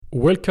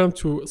Welcome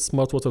to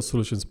Smart Water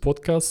Solutions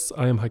podcast.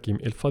 I am Hakim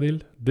El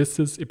Fadil. This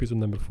is episode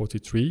number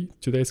 43.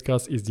 Today's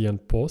guest is Jan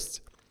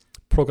Post,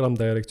 Program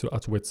Director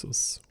at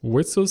WITSUS.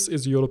 WITSUS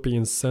is the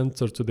European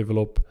Center to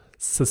develop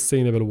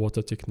sustainable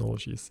water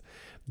technologies.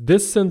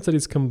 This center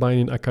is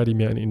combining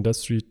academia and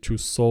industry to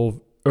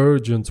solve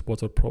urgent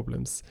water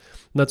problems,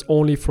 not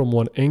only from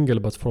one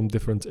angle, but from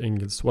different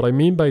angles. What I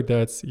mean by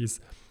that is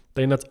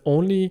they not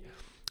only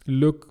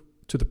look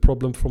to the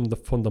problem from the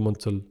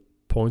fundamental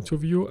point of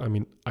view,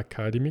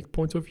 academic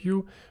point of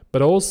view,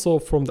 but also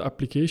from the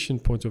application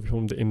point of view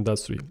from the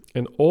industry.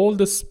 And all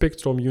the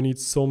spectrum, you need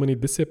so many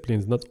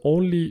disciplines, not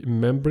only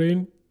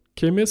membrane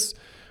chemists,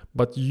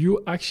 but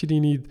you actually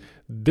need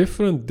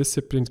different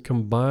disciplines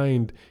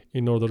combined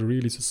in order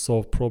really to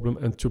solve problem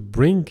and to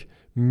bring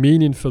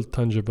meaningful,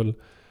 tangible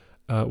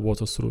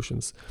water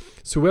solutions.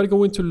 So we're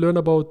going to learn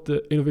about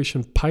the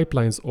innovation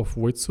pipelines of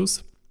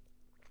WITSUS,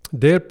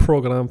 their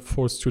program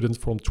for students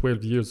from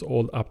 12 years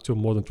old up to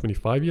more than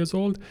 25 years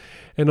old,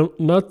 and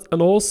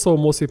also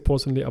most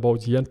importantly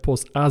about Jan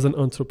Post as an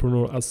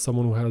entrepreneur, as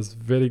someone who has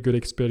very good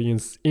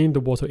experience in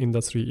the water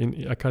industry,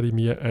 in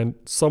academia, and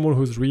someone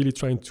who's really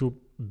trying to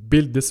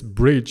build this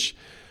bridge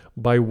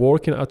by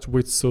working at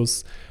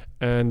WITSUS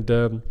and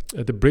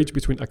the bridge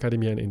between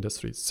academia and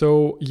industry.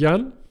 So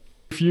Jan,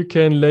 if you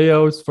can lay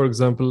out, for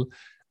example,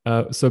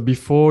 so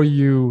before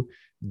you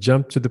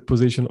jump to the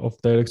position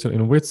of director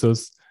in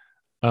WITSUS,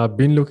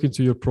 been looking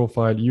to your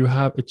profile, you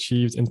have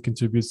achieved and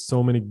contributed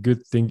so many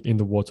good things in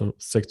the water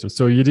sector.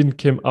 So you didn't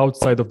come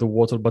outside of the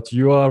water, but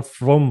you are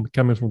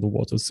coming from the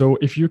water. So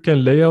if you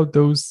can lay out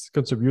those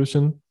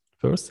contributions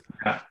first.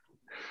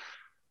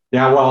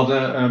 Well,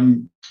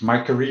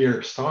 my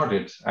career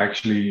started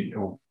actually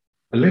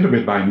a little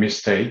bit by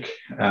mistake.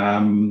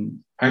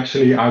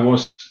 Actually, I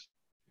was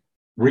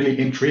really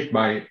intrigued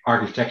by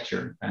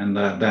architecture, and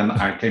then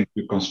I came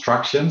to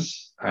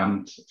constructions.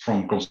 And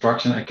from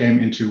construction, I came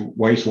into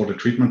wastewater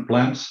treatment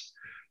plants.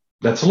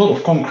 That's a lot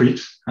of concrete,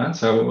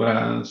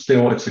 so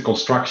still it's a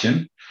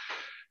construction.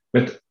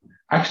 But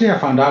actually, I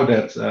found out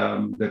that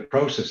the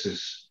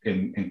processes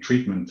in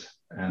treatment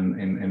and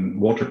in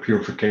water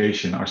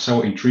purification are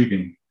so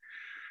intriguing.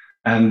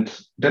 And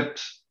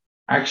that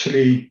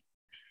actually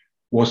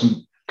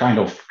was kind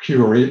of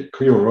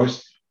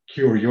curiosity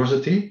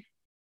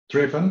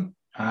driven.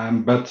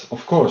 But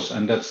of course,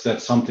 and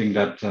that's something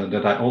that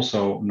I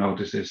also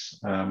notice is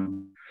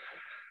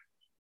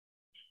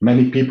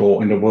many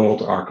people in the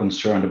world are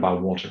concerned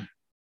about water,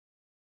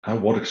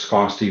 water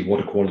scarcity,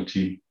 water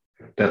quality.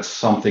 That's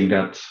something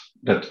that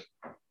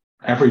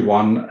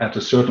everyone at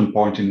a certain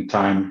point in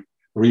time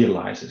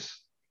realizes.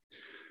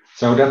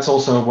 So that's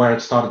also where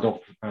it started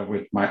off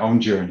with my own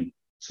journey.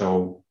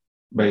 So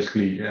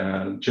basically,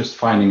 just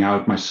finding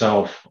out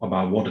myself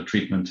about water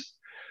treatment.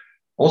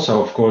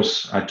 Also, of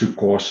course, I took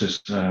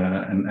courses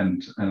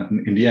and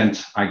in the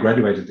end, I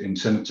graduated in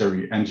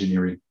sanitary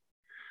engineering.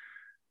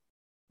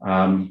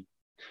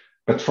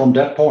 But from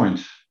that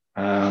point,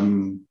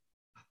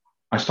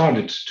 I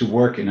started to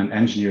work in an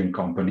engineering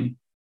company,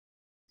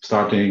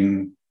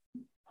 starting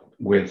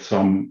with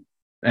some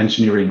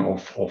engineering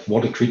of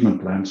water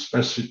treatment plants,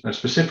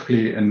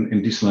 specifically in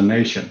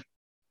desalination.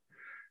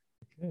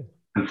 Okay.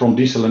 And from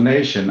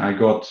desalination, I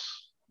got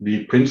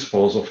the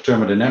principles of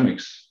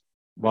thermodynamics.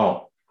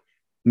 Well,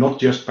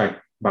 not just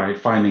by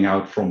finding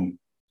out from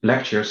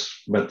lectures,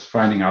 but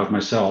finding out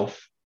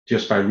myself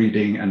just by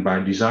reading and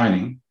by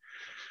designing.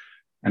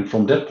 And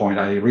from that point,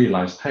 I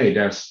realized, hey,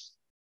 there's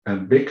a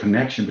big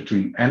connection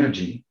between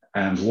energy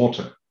and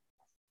water.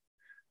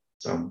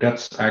 So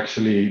that's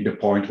actually the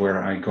point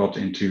where I got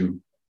into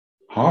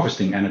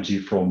harvesting energy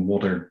from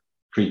water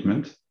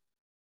treatment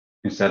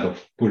instead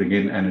of putting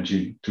in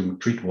energy to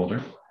treat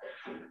water.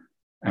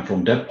 And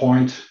from that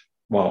point,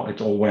 well,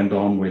 it all went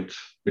on with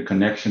the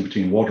connection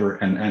between water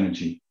and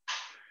energy.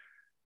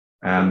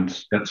 And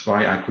that's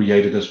why I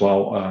created as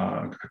well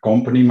a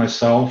company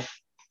myself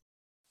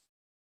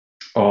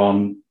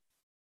on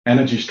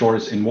energy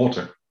storage in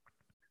water.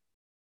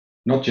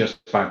 Not just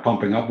by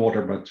pumping up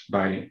water, but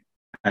by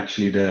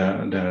actually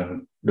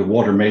the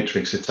water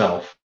matrix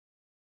itself.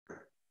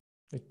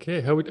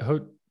 Okay,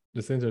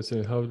 that's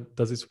interesting. How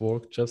does this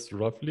work? Just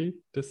roughly,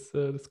 this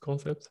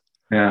concept?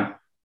 Yeah.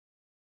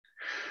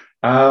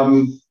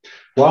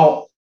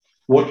 Well,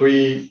 what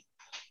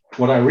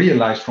I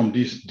realized from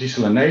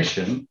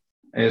desalination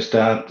is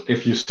that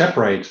if you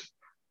separate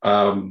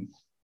a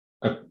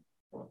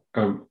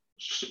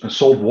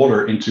salt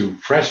water into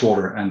fresh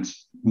water and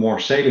more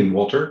saline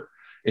water,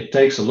 it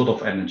takes a lot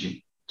of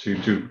energy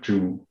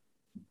to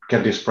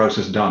get this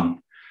process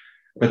done.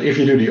 But if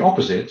you do the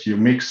opposite, you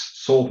mix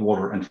salt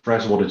water and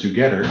fresh water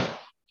together,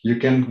 you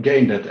can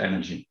gain that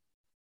energy.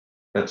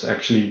 That's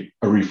actually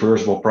a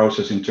reversible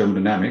process in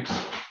thermodynamics.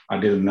 I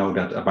didn't know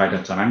that by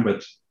that time,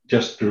 but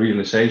just the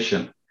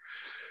realization.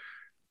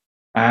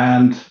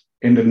 And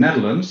in the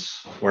Netherlands,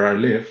 where I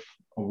live,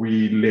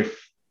 we live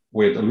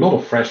with a lot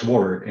of fresh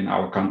water in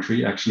our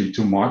country, actually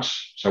too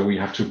much. So we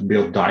have to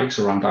build dikes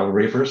around our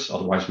rivers,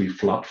 otherwise we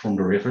flood from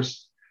the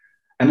rivers.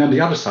 And on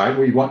the other side,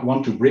 we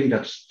want to bring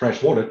that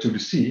fresh water to the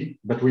sea,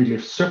 but we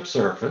live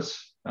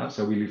subsurface.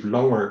 So we live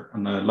lower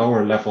on a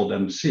lower level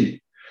than the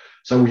sea.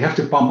 So we have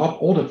to pump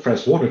up all that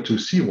fresh water to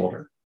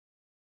seawater,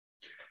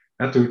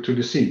 to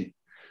the sea.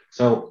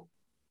 So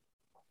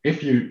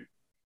if you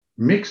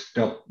mix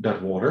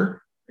that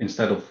water,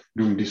 instead of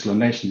doing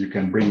desalination, you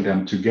can bring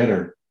them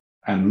together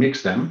and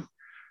mix them,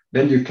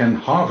 then you can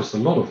harvest a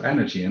lot of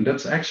energy. And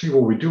that's actually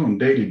what we do on a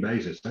daily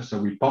basis. So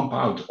we pump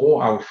out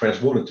all our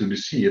fresh water to the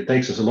sea. It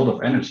takes us a lot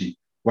of energy,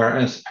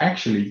 whereas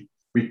actually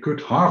we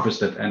could harvest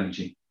that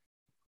energy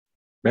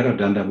better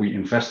than that we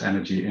invest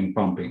energy in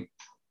pumping.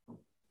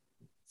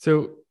 So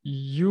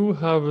you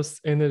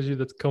harvest energy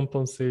that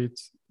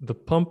compensates the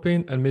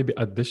pumping and maybe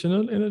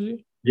additional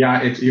energy?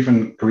 Yeah, it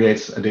even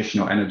creates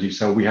additional energy.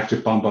 So we have to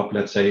pump up,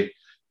 let's say,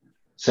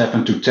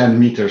 7 to 10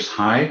 meters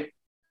high,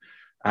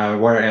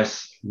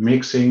 whereas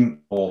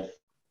mixing of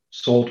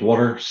salt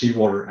water,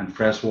 seawater, and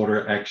fresh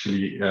water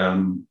actually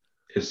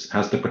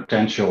has the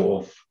potential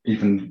of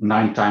even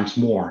 9 times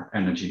more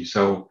energy.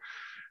 So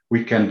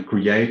we can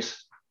create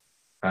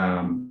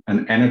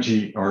an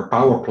energy or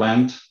power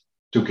plant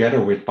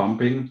together with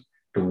pumping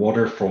the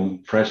water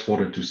from fresh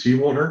water to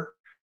seawater.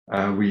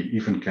 We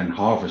even can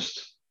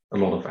harvest a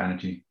lot of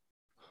energy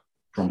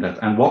from that.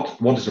 And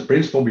what is the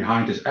principle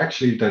behind is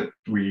actually that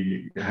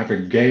we have a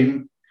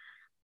gain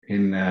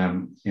in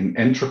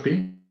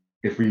entropy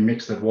if we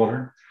mix that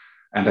water,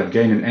 and that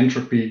gain in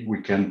entropy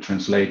we can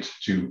translate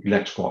to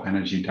electrical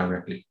energy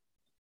directly.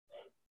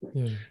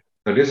 Yeah.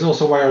 So this is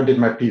also why I did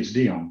my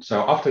PhD on.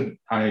 So after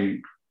I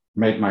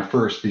made my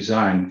first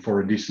design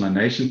for a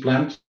desalination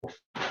plant, of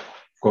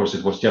course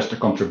it was just a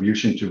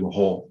contribution to a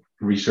whole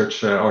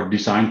research or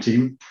design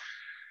team.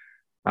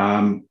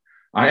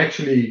 I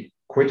actually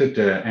quitted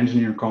the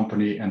engineering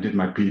company and did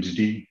my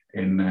PhD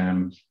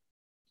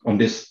on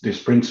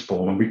this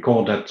principle, and we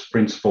call that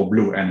principle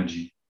blue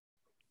energy.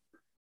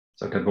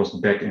 So that was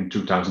back in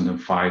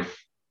 2005.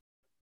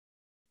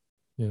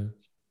 Yeah.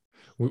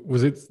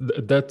 Was it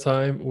at that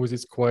time, was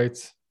it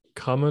quite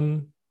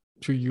common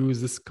to use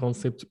this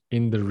concept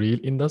in the real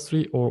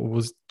industry, or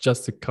was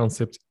just a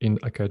concept in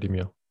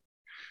academia?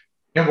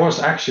 It was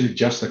actually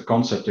just a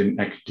concept in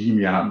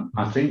academia. Mm-hmm.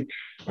 I think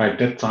by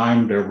that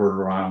time there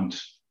were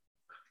around,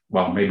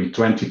 maybe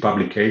 20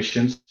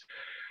 publications,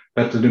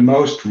 but the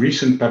most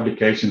recent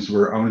publications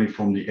were only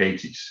from the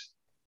 80s.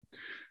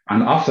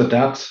 And after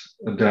that,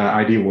 the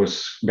idea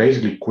was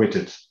basically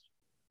quitted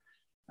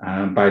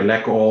by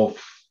lack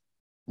of,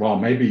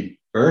 maybe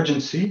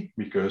urgency,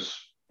 because,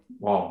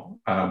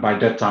 by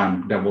that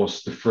time there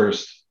was the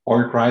first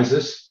oil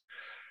crisis.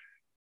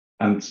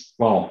 And,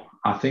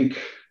 I think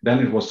then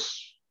it was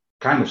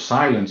kind of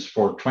silence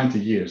for 20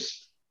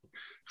 years.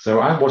 So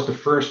I was the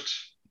first,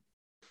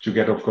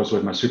 together, of course,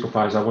 with my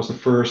supervisor, I was the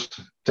first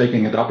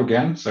taking it up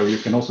again. So you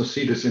can also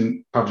see this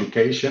in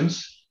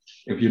publications.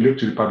 If you look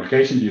to the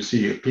publications, you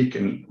see a peak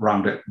in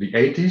around the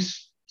 80s.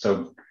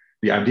 So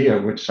the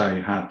idea which I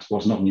had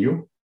was not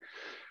new.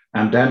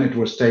 And then it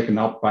was taken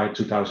up by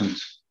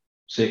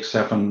 2006,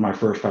 7, my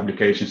first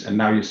publications. And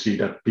now you see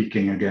that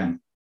peaking again,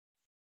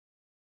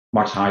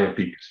 much higher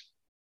peaks.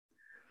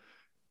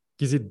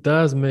 Because it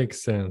does make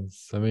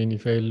sense. I mean,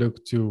 if I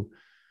look to,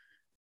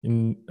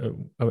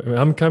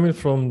 I'm coming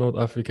from North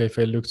Africa. If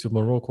I look to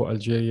Morocco,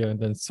 Algeria, and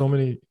then so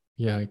many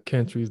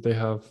countries, they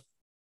have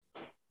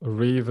a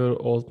river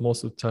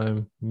most of the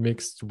time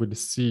mixed with the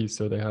sea.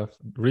 So they have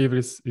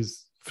rivers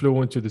is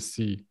flowing to the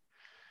sea.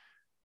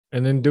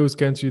 And in those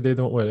countries,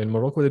 in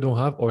Morocco, they don't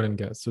have oil and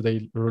gas. So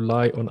they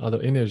rely on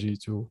other energy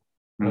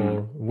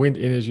or wind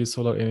energy,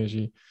 solar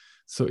energy.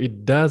 So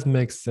it does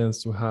make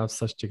sense to have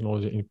such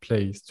technology in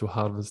place to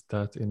harvest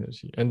that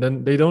energy. And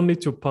then they don't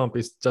need to pump.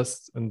 It's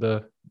just in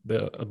the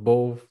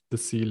above the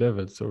sea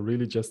level. So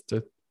really just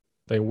that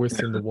they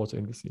whistle the water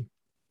in the sea.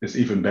 It's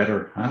even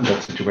better,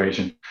 that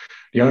situation.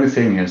 The only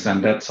thing is,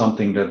 and that's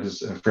something that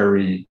is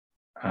very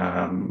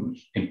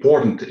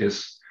important,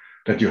 is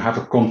that you have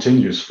a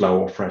continuous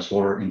flow of fresh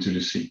water into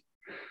the sea.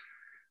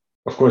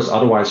 Of course,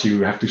 otherwise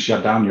you have to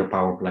shut down your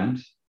power plant.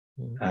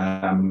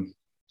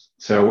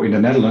 So in the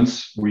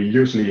Netherlands, we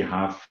usually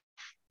have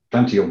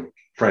plenty of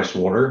fresh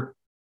water,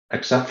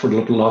 except for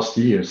the last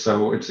year.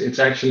 So it's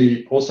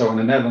actually also in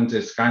the Netherlands,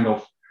 it's kind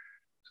of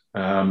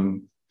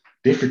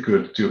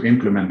difficult to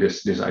implement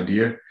this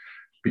idea,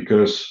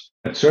 because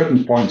at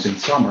certain points in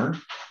summer,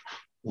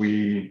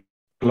 we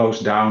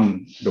close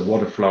down the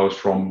water flows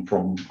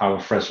from our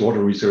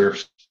freshwater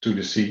reserves to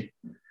the sea,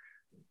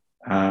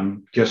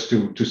 just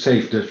to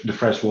save the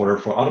fresh water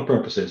for other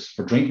purposes,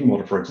 for drinking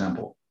water, for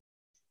example.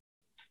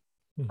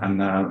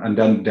 Mm-hmm. And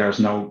then there's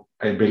no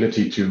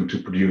ability to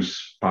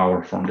produce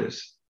power from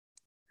this.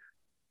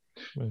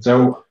 Right.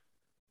 So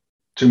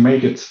to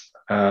make it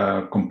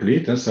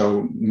complete,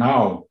 so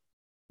now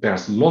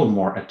there's a lot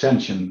more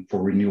attention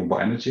for renewable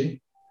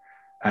energy.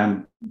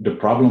 And the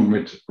problem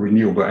with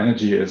renewable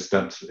energy is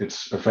that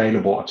it's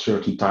available at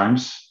certain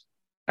times,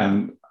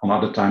 and on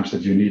other times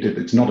that you need it,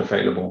 it's not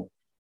available.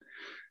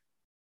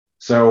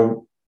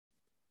 So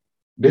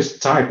this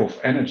type of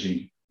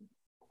energy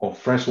of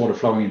fresh water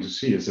flowing into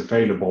sea is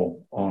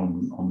available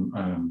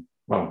on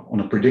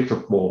a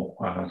predictable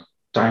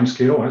time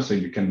scale. So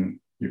you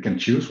can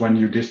choose when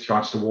you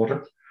discharge the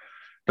water,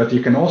 but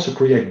you can also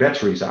create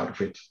batteries out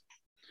of it.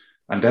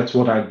 And that's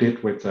what I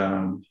did with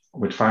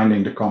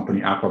finding the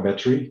company Aqua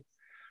Battery,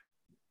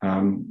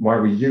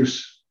 where we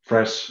use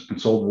fresh and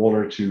salt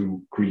water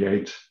to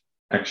create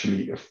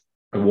actually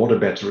a water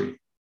battery.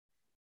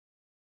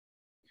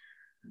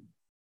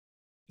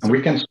 And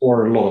we can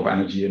store a lot of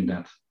energy in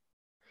that.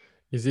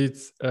 Is it,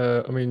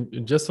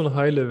 just on a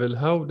high level,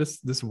 how this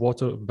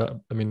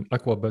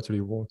Aqua Battery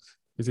works?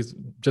 Is it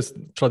just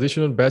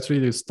traditional battery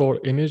that store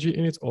energy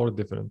in it or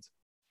different?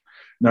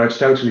 No, it's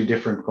totally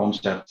different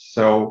concept.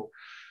 So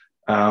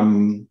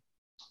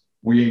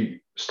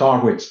we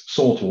start with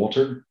salt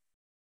water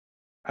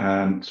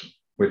and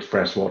with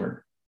fresh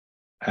water.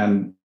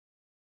 And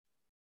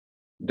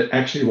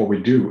actually what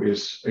we do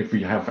is if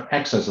we have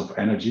excess of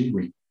energy,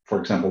 for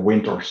example,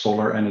 wind or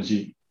solar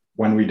energy,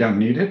 when we don't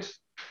need it,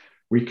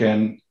 we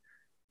can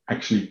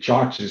actually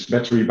charge this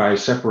battery by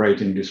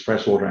separating this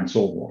fresh water and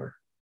salt water.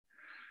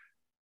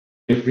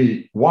 If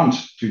we want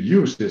to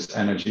use this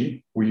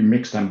energy, we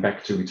mix them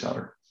back to each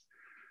other.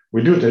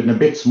 We do it in a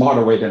bit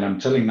smarter way than I'm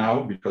telling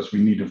now, because we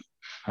need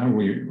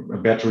a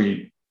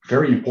battery.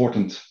 Very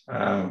important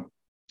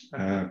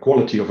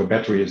quality of a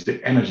battery is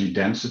the energy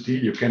density.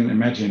 You can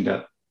imagine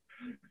that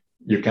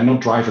you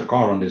cannot drive a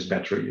car on this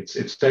battery.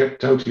 It's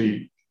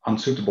totally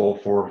unsuitable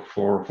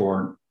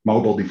for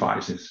mobile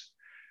devices.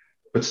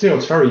 But still,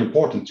 it's very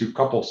important to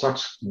couple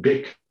such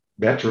big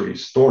battery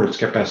storage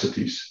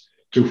capacities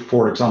to,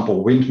 for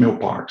example, windmill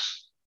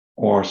parks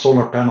or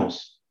solar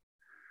panels.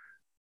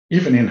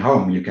 Even in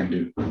home, you can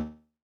do.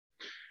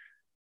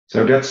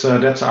 So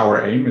that's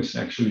our aim, is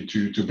actually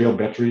to build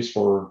batteries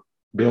for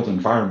built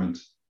environment,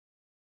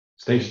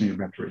 stationary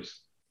batteries.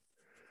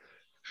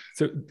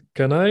 So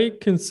can I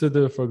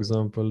consider, for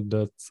example,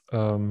 that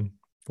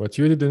what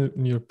you did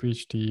in your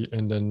PhD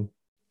and then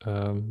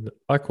the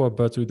Aqua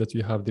Battery that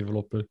you have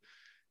developed,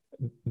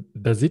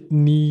 does it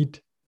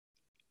need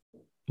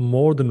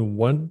more than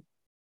one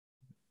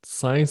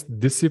science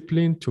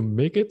discipline to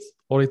make it,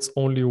 or it's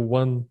only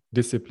one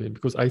discipline?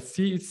 Because I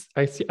see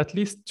at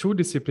least two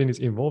disciplines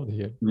involved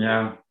here.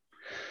 Yeah.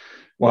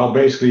 Well,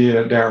 basically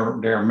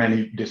there are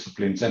many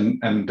disciplines,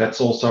 and that's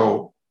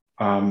also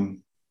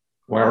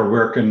where I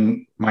work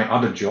in my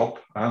other job.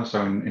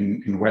 So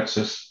in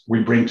WETSUS,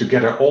 we bring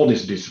together all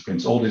these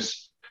disciplines, all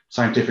these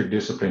scientific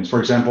disciplines. For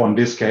example, in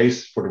this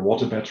case, for the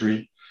water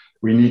battery,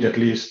 we need at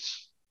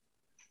least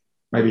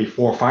maybe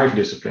 4 or 5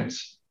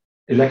 disciplines.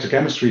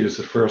 Electrochemistry is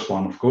the first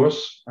one, of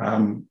course.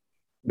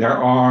 There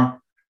are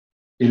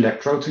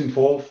electrodes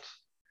involved,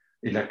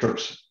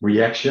 electrode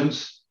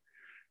reactions.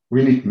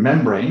 We need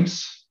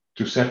membranes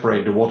to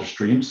separate the water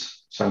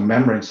streams. So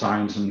membrane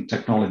science and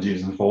technology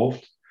is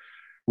involved.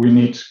 We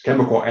need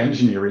chemical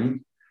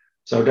engineering.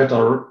 So that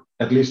are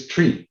at least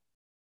 3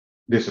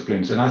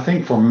 disciplines. And I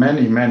think for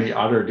many, many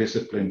other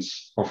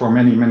disciplines, or for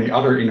many, many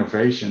other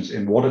innovations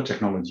in water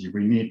technology,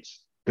 we need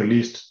at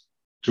least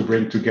to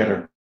bring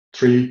together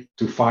 3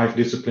 to 5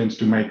 disciplines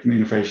to make an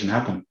innovation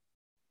happen.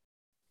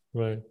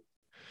 Right.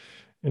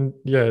 And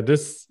yeah,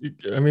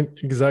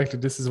 exactly,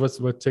 this is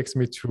what takes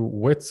me to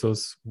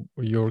WETSUS,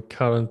 your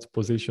current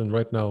position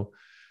right now.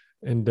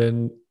 And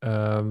then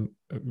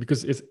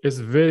because it's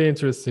very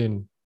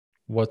interesting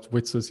what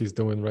WETSUS is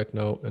doing right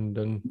now. And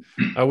then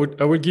I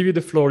would give you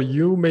the floor.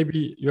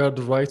 Maybe you are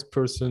the right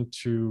person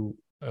to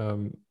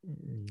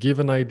give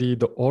an idea,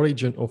 the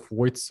origin of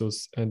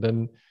WETSUS, and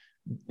then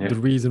the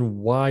reason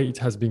why it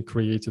has been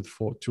created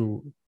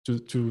to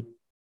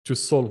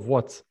solve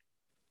what.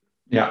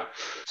 Yeah,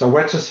 so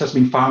WETSUS has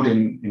been founded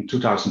in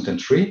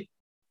 2003.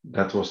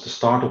 That was the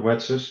start of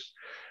WETSUS.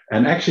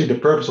 And actually the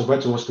purpose of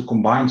WETSUS was to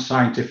combine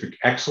scientific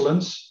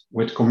excellence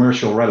with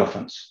commercial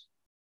relevance.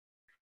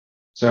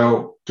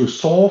 So to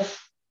solve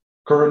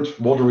current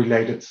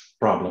water-related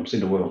problems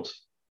in the world,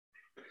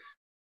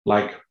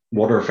 like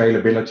water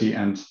availability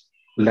and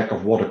lack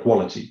of water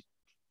quality.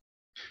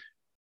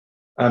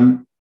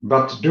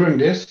 But doing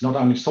this, not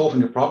only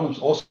solving the problems,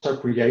 also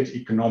create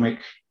economic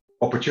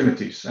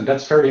opportunities. And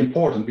that's very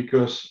important,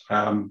 because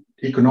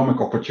economic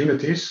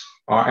opportunities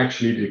are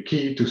actually the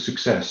key to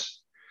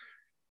success.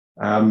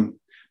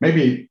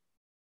 Maybe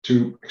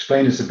to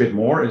explain this a bit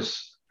more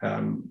is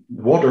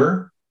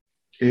water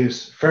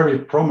is very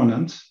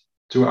prominent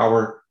to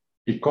our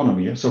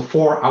economy. So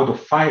 4 out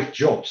of 5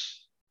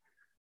 jobs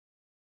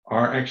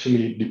are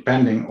actually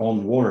depending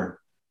on water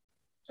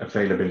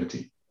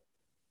availability.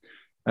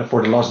 And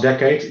for the last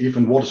decade,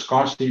 even water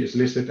scarcity is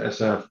listed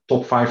as a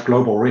top 5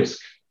 global risk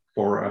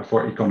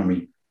for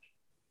economy.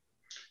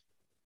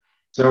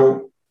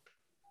 So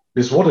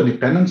this water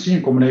dependency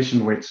in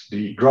combination with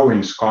the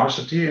growing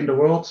scarcity in the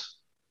world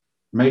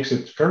makes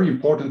it very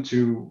important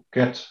to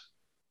get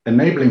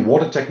enabling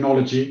water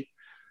technology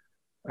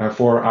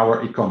for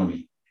our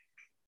economy.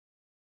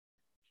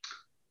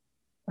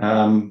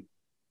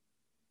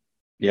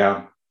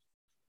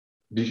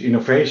 these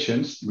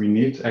innovations we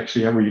need,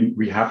 actually,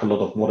 we have a lot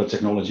of water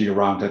technology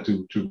around that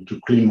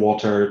to clean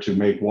water, to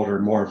make water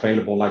more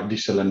available, like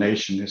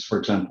desalination is, for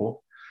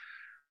example.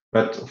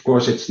 But of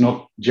course, it's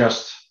not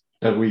just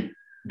that we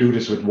do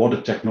this with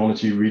water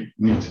technology. We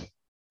need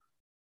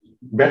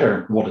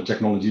better water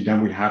technology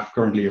than we have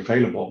currently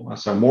available.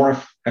 So more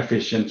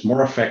efficient,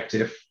 more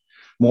effective,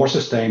 more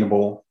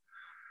sustainable.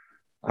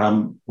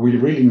 We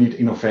really need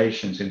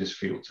innovations in this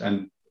field.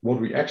 And what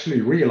we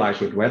actually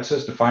realize with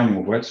WETSUS, the finding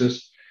of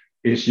WETSUS,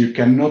 is you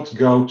cannot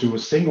go to a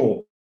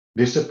single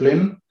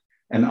discipline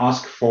and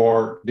ask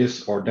for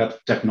this or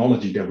that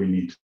technology that we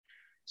need.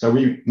 So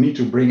we need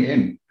to bring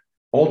in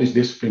all these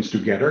disciplines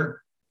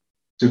together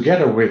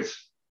with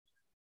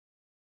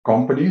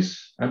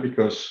companies,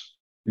 because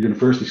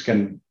universities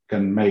can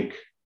make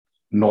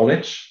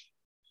knowledge,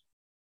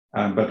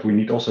 but we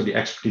need also the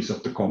expertise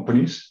of the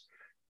companies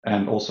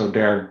and also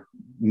their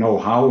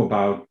know-how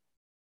about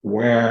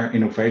where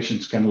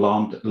innovations can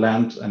land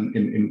and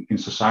in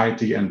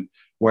society and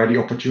where the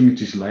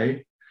opportunities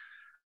lay.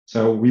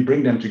 So we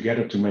bring them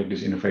together to make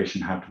this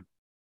innovation happen.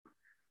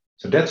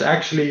 So that's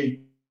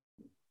actually,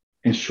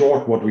 in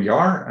short, what we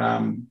are,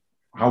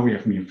 how we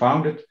have been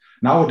founded.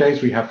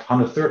 Nowadays, we have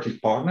 130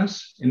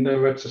 partners in the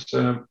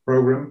WETSUS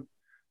program.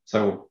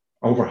 So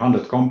over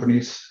 100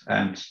 companies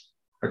and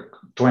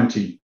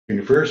 20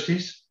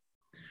 universities.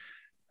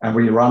 And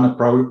we run a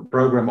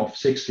program of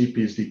 60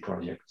 PhD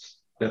projects.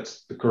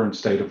 That's the current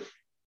state of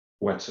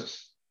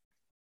WETSUS.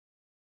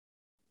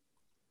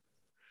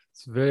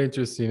 It's very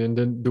interesting. And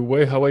then the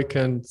way how I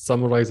can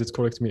summarize it,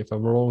 correct me if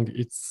I'm wrong,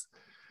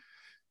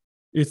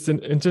 it's an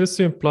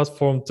interesting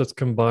platform that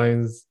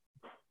combines,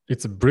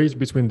 it's a bridge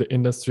between the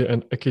industry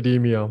and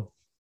academia,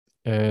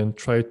 and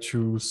try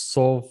to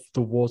solve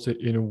the water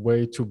in a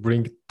way to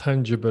bring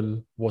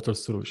tangible water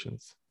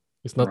solutions.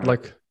 It's not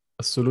like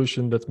a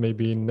solution that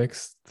maybe in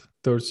next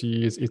 30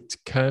 years it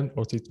can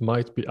or it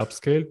might be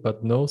upscaled,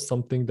 but no,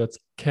 something that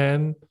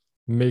can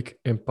make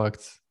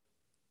impact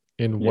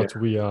in what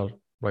we are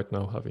right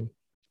now having.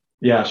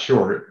 Yeah,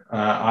 sure.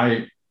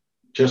 I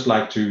just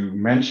like to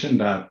mention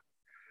that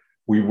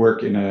we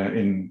work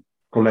in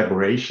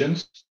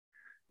collaborations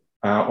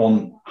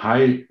on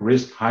high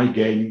risk, high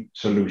gain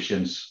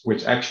solutions,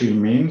 which actually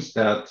means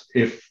that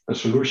if a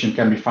solution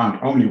can be found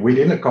only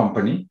within a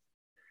company,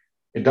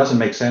 it doesn't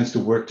make sense to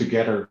work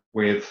together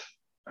with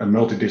a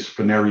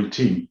multidisciplinary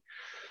team,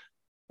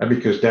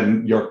 because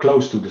then you're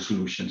close to the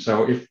solution.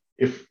 So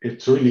if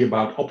it's really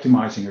about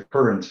optimizing a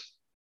current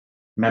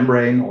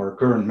membrane or a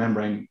current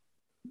membrane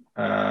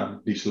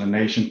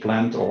desalination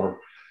plant, or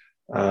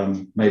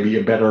maybe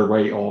a better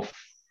way of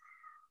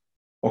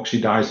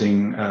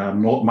oxidizing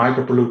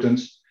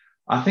micropollutants,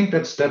 I think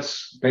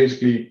that's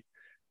basically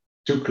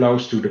too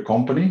close to the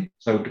company.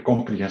 So the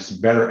company has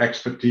better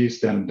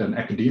expertise than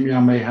academia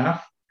may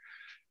have.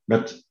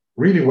 But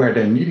really where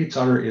they need each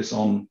other is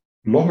on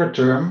longer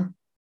term,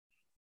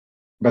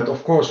 but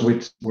of course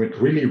with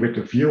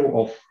the view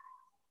of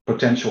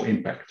potential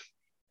impact.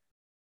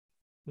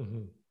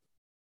 Mm-hmm.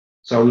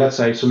 So let's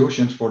say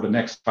solutions for the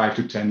next 5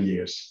 to 10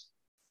 years.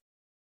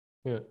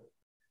 Yeah,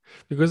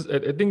 because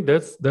I think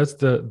that's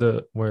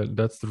the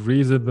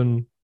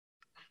reasonable.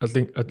 I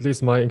think at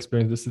least my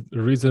experience, this is a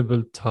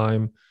reasonable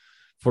time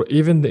for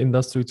even the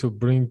industry to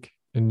bring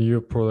a new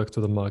product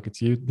to the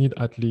market. You need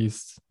at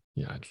least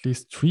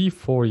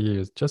 3-4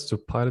 years just to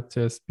pilot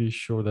test, be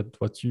sure that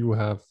what you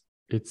have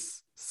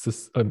it's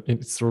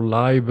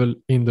reliable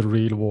in the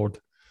real world.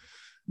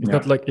 It's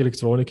not like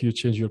electronic, you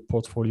change your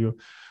portfolio.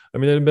 I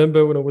mean, I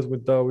remember when I was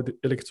with the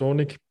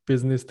electronic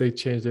business, they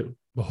changed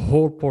the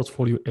whole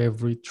portfolio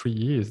every 3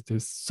 years.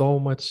 There's so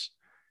much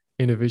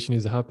innovation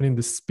is happening.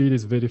 The speed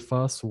is very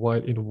fast,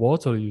 while in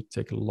water, you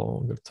take a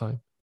longer time.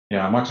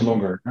 Yeah, much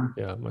longer.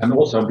 Yeah, much longer.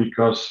 Also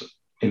because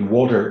in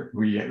water,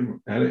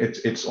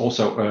 it's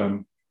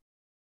also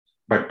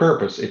by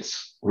purpose,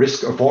 it's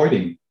risk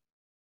avoiding.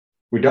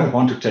 We don't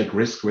want to take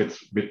risks with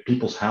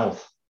people's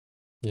health.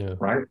 Yeah.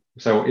 Right.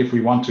 So if we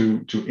want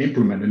to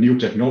implement a new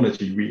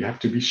technology, we have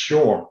to be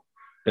sure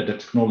that the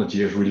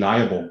technology is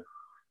reliable,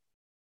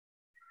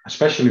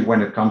 especially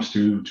when it comes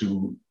to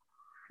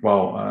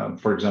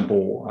for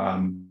example,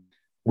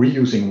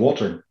 reusing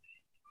water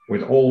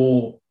with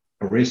all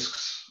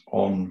risks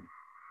on,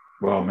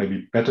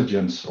 maybe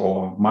pathogens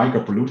or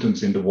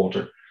micropollutants in the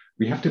water.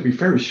 We have to be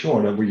very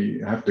sure that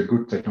we have the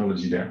good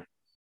technology there.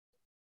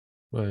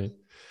 Right.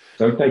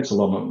 So it takes a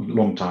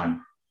long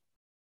time.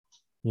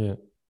 Yeah.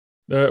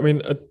 I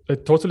mean, I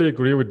totally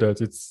agree with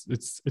that.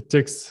 It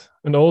takes,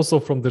 and also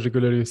from the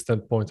regulatory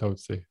standpoint, I would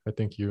say, I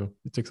think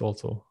it takes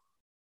also.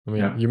 I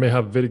mean, you may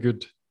have very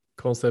good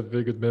concept,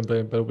 very good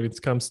membrane, but when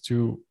it comes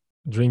to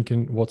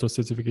drinking water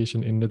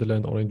certification in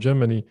Netherlands or in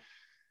Germany,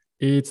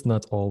 it's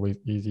not always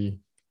easy.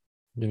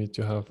 You need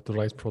to have the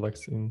right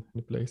products in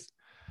place.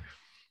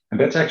 And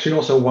that's actually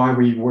also why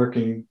we're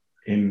working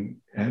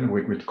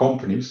with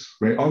companies.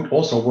 We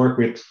also work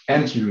with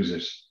end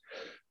users.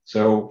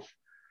 So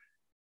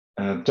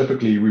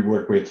typically we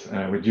work with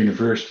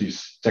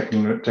universities,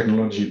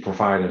 technology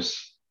providers,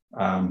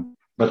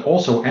 But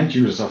also end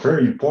users are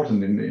very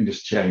important in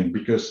this chain,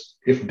 because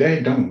if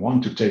they don't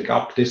want to take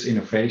up this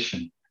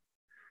innovation,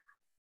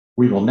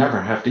 we will never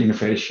have the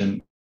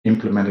innovation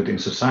implemented in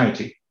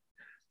society.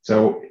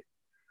 So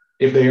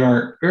if they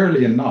are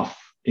early enough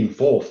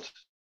involved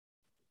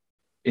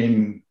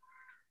in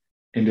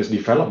this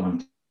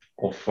development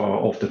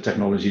of the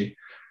technology,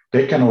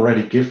 they can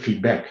already give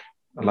feedback,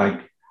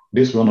 like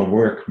this will not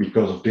work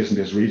because of this and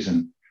this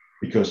reason,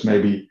 because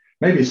maybe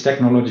it's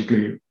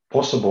technologically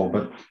possible,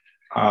 but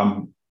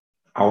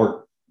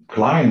our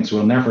clients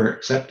will never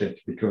accept it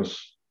because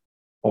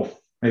of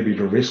maybe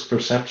the risk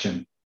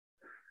perception,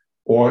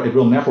 or it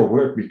will never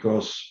work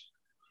because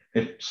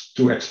it's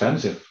too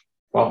expensive.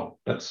 Well,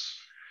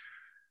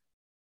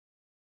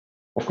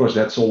 of course,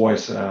 that's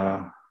always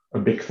a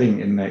big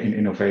thing in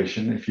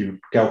innovation, if you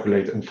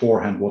calculate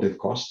beforehand what it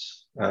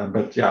costs.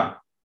 But yeah,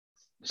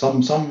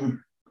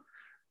 some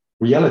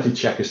reality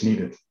check is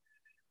needed.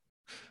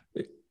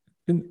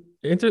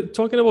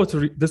 Talking about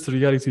this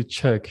reality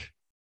check,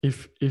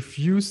 if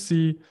you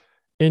see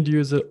end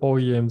user,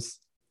 OEMs,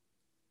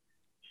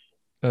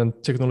 and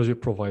technology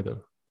provider,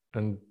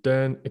 and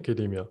then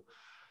academia.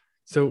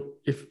 So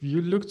if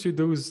you look to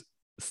those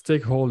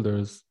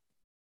stakeholders,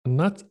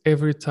 not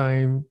every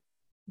time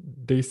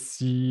they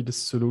see the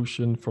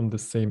solution from the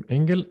same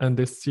angle and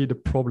they see the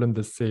problem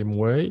the same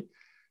way,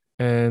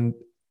 and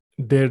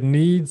their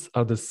needs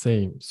are the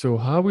same. So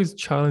how is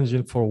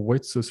challenging for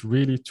Wetsus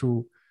really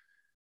to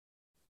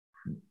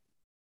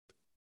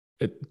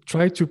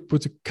try to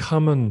put a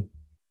common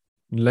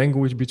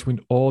language between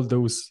all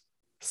those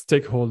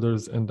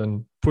stakeholders and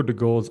then put the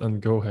goals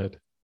and go ahead?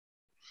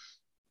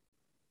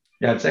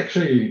 Yeah, it's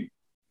actually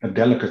a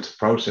delicate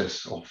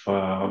process of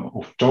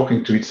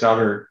talking to each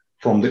other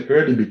from the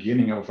early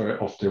beginning of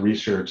the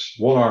research.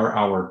 What are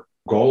our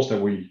goals that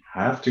we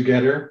have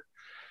together?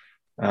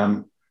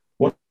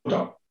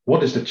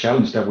 What is the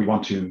challenge that we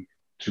want to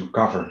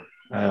cover?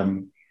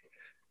 And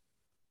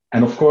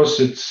of course,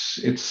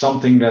 it's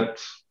something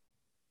that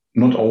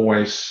not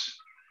always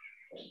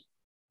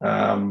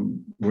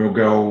will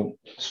go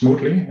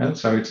smoothly, and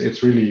so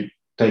it's really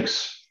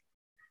takes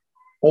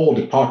all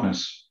the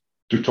partners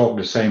to talk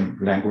the same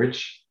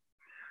language.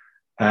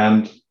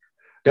 And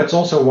that's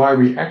also why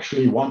we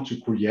actually want to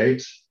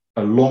create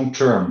a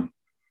long-term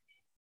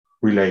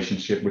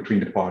relationship between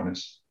the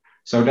partners,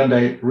 so that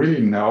they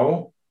really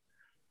know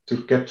to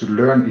get to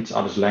learn each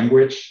other's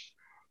language,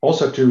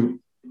 also to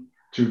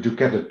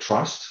get the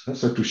trust,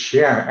 so to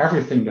share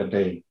everything that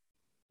they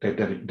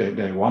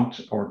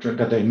want or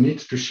that they need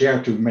to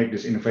share to make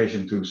this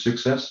innovation to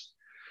success.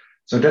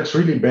 So that's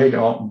really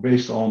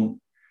based on,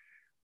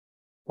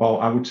 well,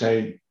 I would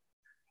say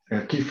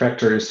a key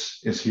factor is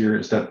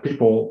that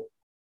people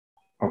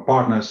or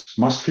partners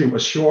must feel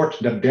assured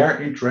that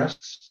their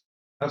interests,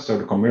 so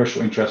the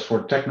commercial interests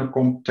for tech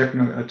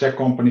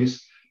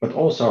companies, but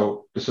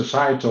also the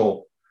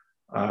societal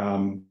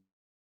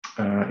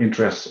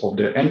interests of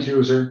the end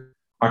user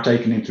are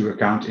taken into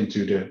account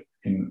in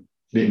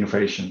the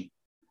innovation.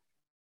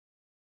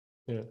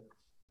 Yeah,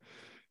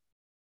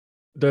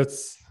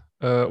 that's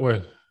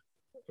well,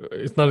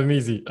 it's not an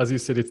easy, as you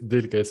said, it's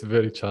delicate, it's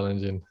very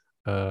challenging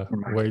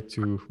way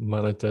to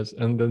manage that.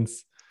 And then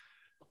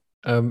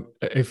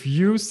if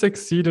you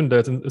succeed in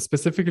that, and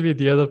specifically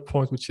the other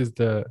point, which is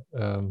the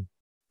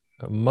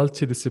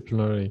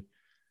multidisciplinary,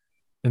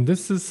 and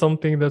this is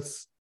something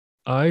that's,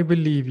 I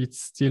believe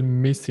it's still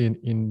missing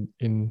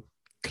in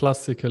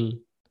classical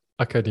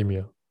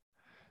academia.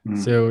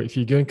 So if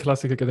you go in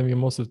classical academia,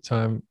 most of the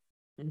time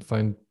you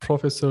find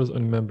professors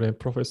on membrane,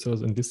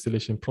 professors in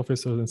distillation,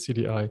 professors in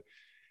CDI.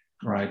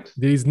 Right.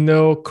 There is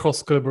no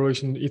cross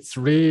collaboration. It's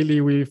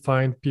really, we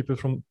find people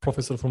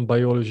professor from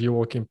biology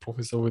working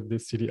professor with the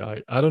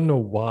CDI. I don't know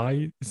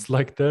why it's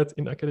like that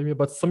in academia,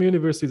 but some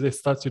universities, they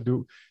start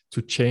to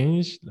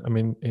change. I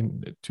mean,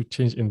 to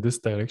change in this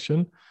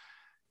direction.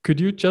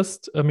 Could you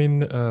just,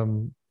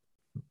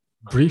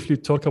 briefly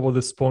talk about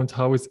this point,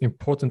 how it's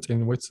important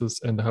in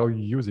Wetsus and how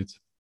you use it?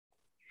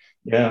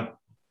 Yeah.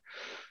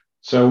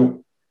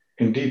 So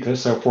indeed,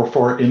 so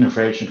for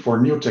innovation,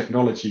 for new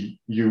technology,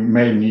 you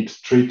may need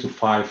 3 to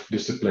 5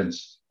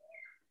 disciplines.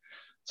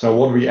 So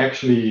what we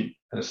actually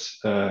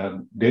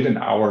did in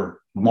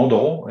our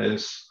model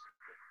is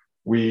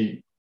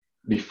we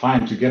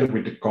define together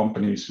with the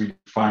companies, we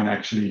define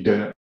actually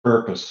the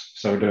purpose,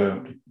 so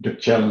the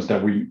challenge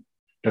that we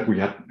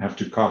have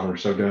to cover,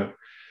 so the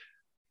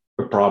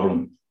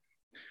problem.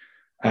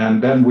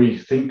 And then we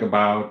think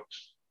about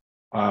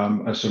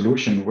a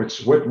solution,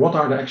 what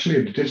are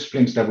actually the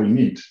disciplines that we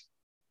need.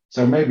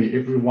 So maybe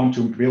if we want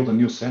to build a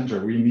new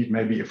center, we need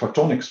maybe a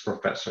photonics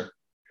professor.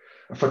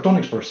 A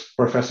photonics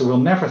professor will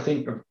never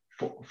think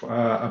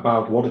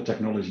about water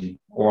technology,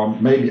 or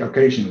maybe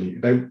occasionally.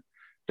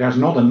 There's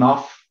not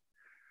enough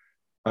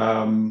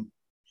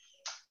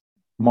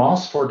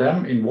mass for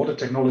them in water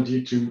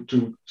technology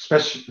to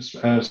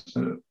specialize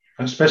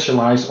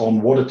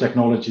on water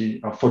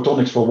technology,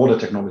 photonics for water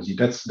technology.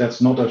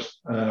 That's not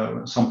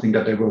something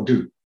that they will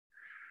do.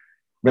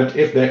 But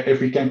if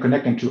we can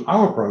connect them to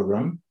our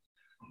program,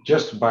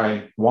 just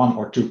by one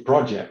or two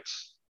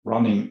projects,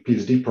 running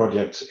PhD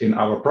projects in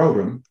our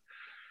program,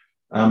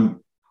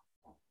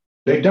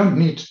 they don't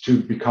need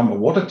to become a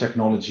water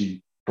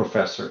technology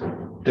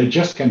professor. They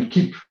just can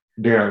keep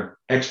their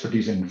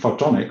expertise in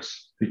photonics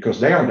because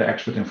they are the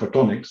expert in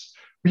photonics.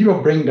 We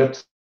will bring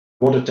that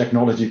water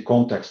technology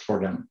context for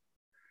them.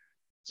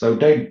 So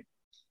they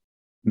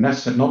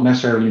not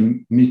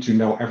necessarily need to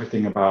know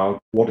everything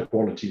about water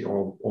quality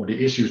or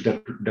the issues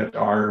that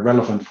are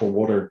relevant for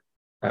water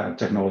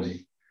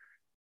technology.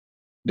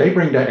 They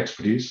bring their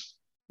expertise.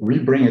 We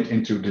bring it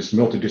into this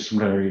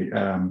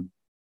multidisciplinary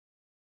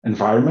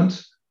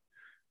environment.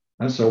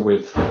 And so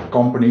with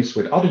companies,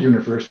 with other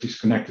universities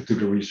connected to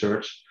the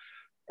research,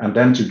 and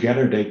then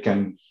together they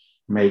can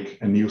make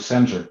a new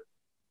sensor.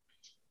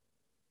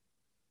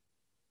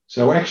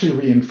 So actually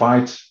we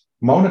invite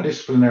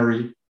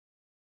monodisciplinary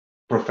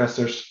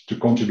professors to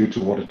contribute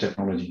to water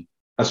technology,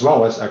 as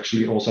well as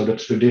actually also the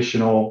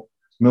traditional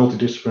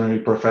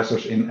multidisciplinary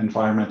professors in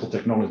environmental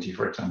technology,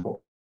 for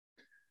example,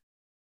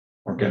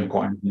 or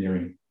chemical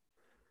engineering.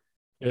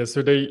 Yeah,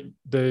 so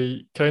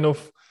they kind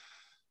of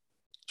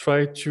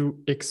try to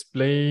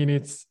explain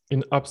it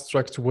in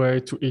abstract way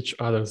to each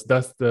other.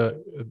 That's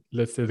the,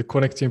 let's say, the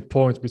connecting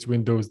point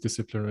between those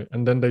disciplinary,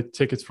 and then they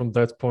take it from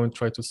that point,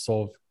 try to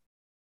solve.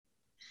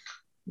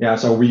 Yeah,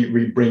 so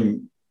we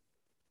bring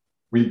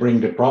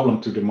the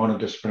problem to the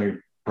monodisciplinary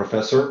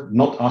professor,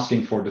 not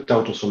asking for the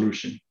total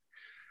solution.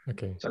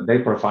 Okay. So they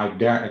provide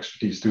their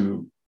expertise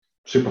to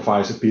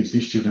supervise a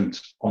PhD student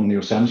on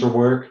new sensor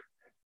work,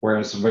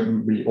 whereas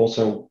when we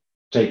also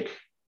take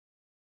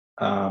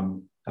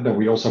and then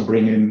we also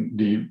bring in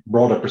the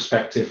broader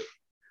perspective,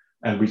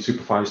 and we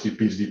supervise the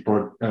PhD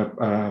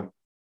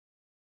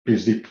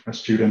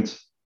student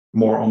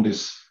more on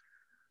this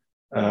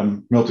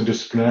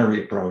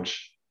multidisciplinary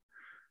approach.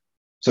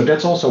 So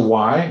that's also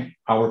why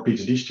our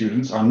PhD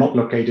students are not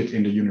located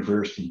in the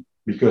university,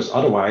 because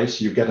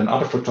otherwise you get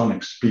another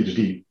photonics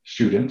PhD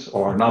student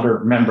or another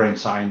membrane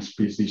science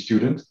PhD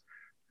student.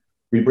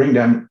 We bring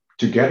them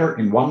together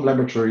in one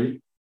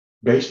laboratory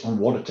based on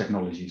water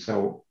technology.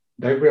 So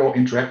they will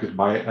interact with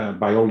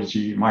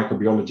biology,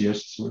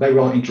 microbiologists. They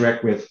will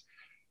interact with,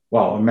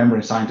 well, a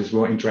membrane scientist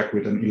will interact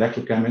with an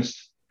electrochemist.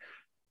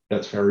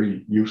 That's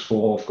very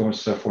useful, of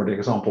course, for the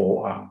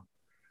example,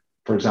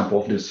 for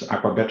example, of this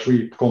aqua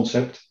battery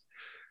concept.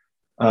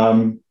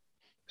 So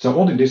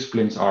all the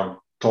disciplines are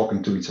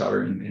talking to each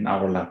other in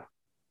our lab.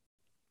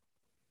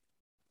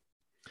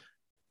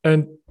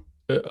 And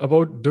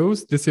about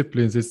those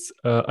disciplines, it's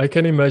I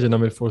can imagine, I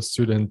mean, for a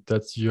student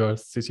that you are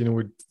sitting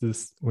with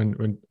this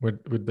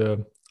with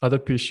the other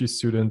PhD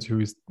student who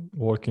is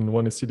working,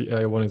 one is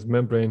CDI, one is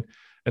membrane,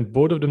 and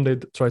both of them they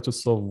try to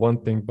solve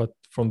one thing but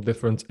from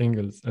different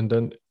angles. And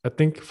then I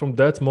think from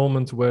that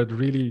moment where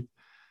really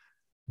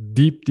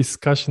deep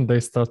discussion they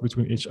start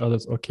between each other.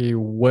 Okay,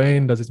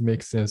 when does it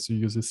make sense to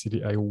use a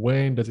CDI?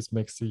 When does it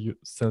make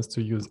sense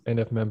to use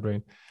NF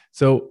membrane?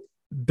 So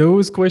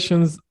those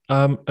questions,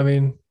 I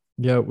mean,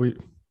 yeah,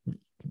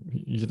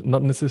 you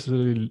not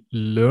necessarily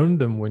learn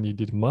them when you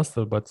did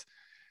master, but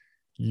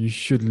you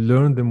should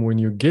learn them when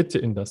you get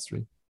to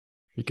industry,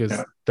 because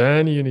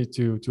then you need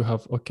to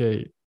have,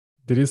 okay,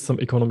 there is some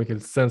economical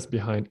sense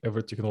behind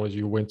every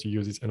technology, when to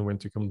use it and when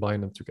to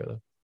combine them together.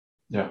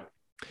 Yeah.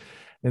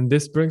 And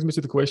this brings me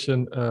to the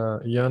question,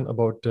 Jan,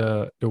 about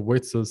the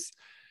WITSUS.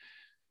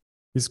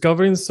 It's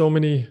covering so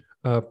many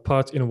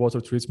parts in water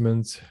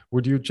treatment.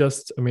 Would you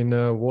just, I mean,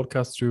 walk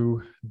us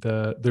through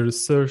the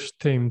research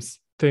themes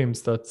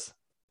that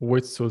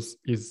WITSUS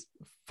is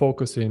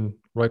focusing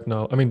right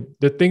now? I mean,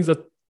 the things that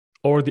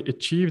already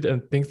achieved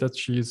and things that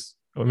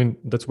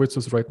that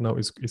WITSUS right now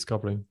is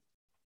covering.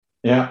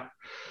 Yeah.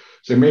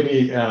 So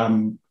maybe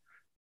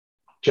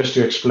just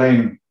to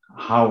explain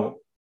how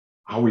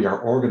we are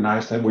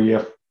organized, and we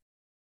have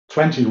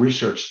 20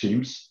 research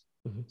teams.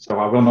 Mm-hmm. So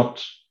I will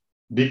not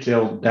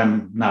detail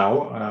them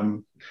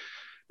now,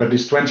 but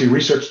these 20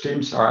 research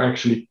teams are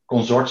actually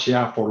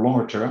consortia for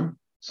longer term.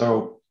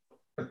 So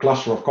a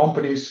cluster of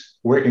companies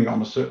working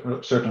on a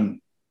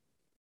certain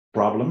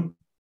problem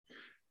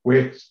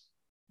with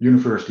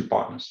university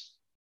partners.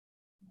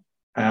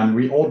 And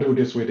we all do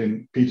this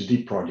within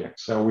PhD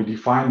projects. So we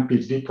define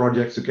PhD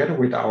projects together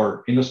with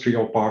our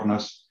industrial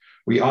partners.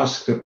 We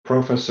ask the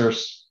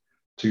professors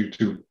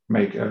to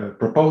make a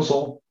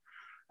proposal,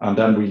 and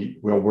then we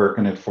will work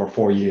on it for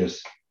 4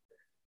 years.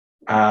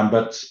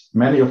 But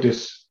many of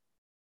these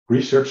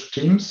research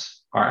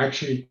teams are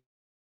actually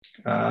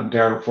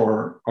there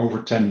for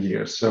over 10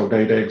 years. So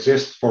they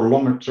exist for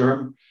longer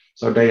term.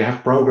 So they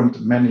have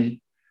programmed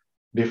many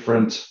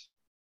different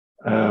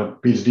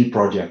PhD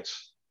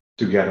projects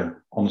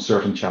together on a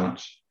certain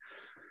challenge.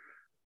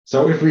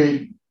 So if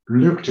we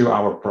look to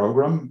our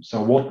program,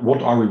 so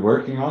what are we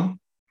working on?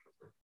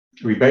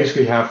 We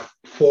basically have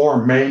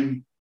 4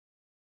 main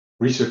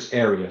research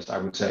areas, I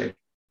would say,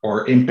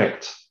 or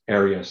impact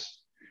areas.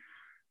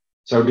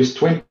 So these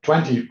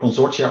 20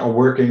 consortia are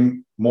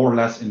working more or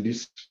less in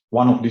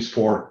one of these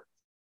 4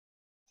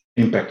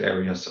 impact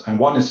areas. And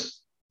one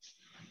is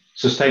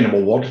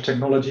sustainable water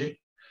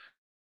technology.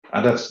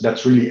 And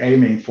that's really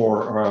aiming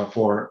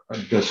for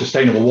the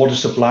sustainable water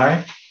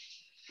supply,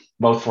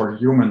 both for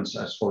humans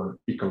as for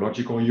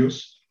ecological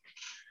use.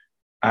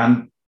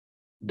 And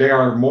they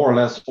are more or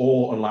less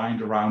all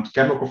aligned around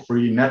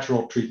chemical-free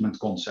natural treatment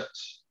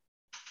concepts.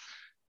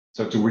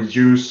 So to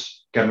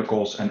reduce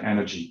chemicals and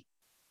energy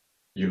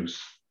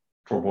use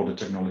for water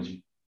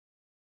technology,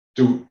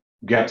 to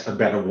get a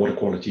better water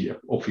quality,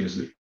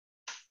 obviously.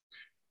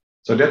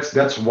 So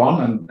that's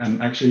one,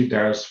 and actually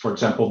there's, for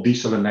example,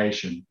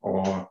 desalination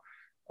or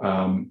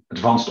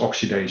advanced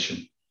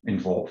oxidation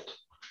involved.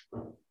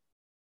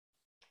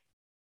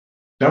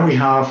 Then we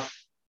have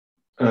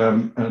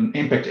an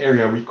impact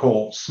area we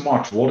call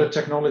smart water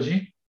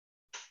technology.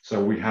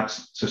 So we have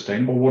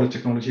sustainable water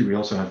technology. We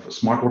also have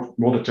smart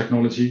water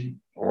technology,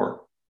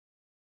 or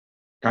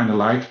kind of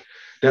like.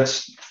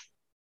 That's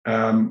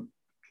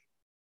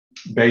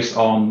based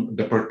on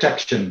the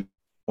protection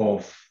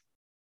of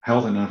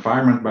health and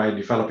environment by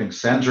developing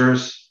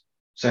sensors,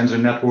 sensor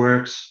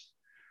networks,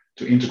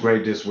 to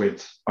integrate this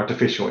with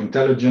artificial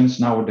intelligence,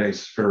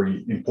 nowadays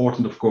very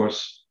important, of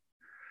course,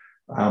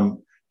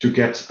 to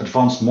get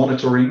advanced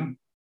monitoring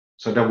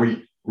so that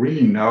we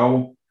really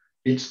know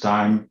each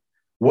time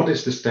what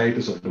is the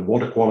status of the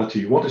water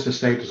quality, what is the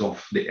status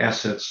of the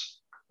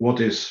assets,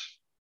 what is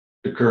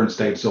the current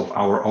status of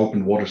our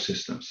open water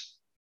systems.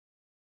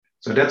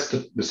 So that's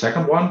the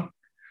second one.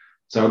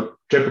 So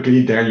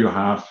typically there you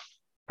have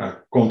a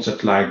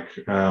concept like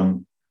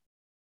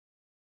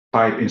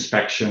pipe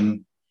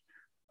inspection,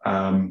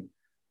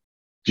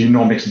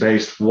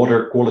 genomics-based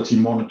water quality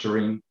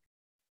monitoring,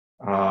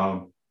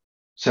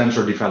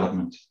 sensor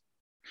development.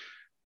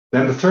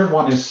 Then the third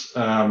one is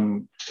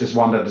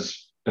one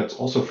that's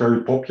also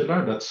very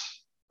popular.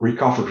 That's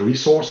recovered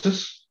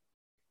resources.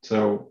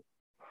 So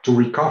to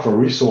recover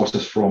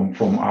resources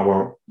from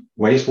our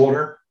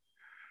wastewater,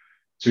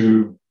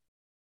 to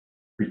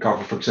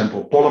recover, for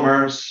example,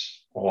 polymers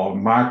or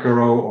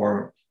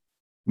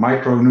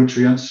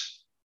micronutrients,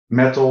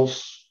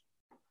 metals,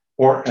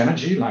 or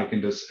energy, like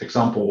in this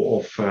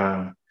example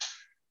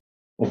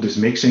of this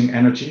mixing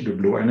energy, the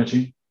blue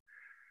energy.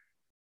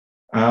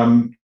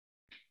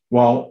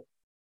 Well,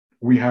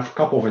 we have a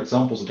couple of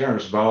examples there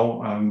as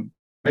well.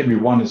 Maybe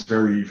one is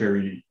very,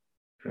 very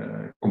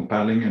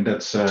compelling, and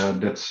that's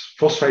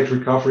phosphate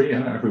recovery.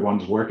 And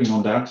everyone's working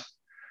on that.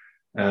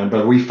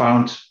 But we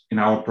found in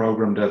our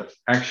program that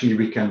actually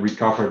we can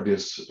recover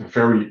this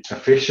very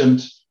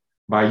efficient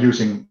by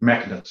using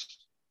magnets.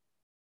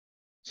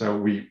 So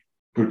we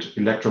put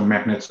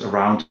electromagnets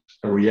around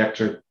a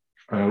reactor,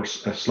 a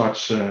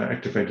sludge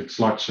activated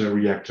sludge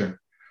reactor,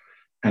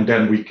 and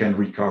then we can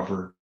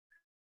recover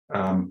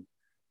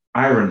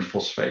iron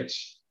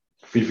phosphates,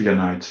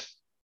 vivianite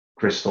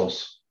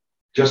crystals,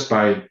 just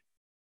by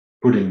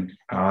putting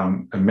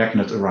a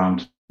magnet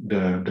around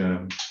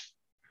the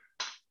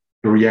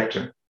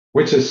reactor,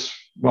 which is,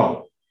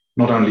 well,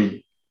 not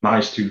only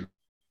nice to,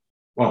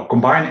 well,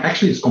 combine,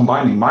 actually it's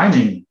combining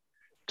mining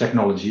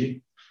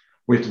technology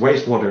with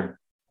wastewater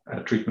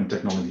treatment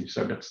technology.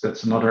 So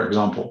that's another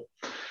example.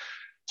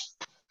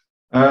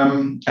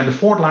 And the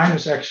fourth line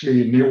is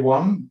actually a new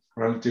one,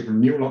 relatively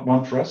new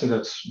one for us, and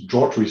that's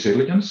drought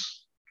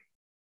resilience.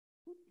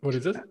 What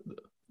is it?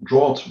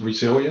 Drought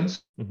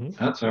resilience.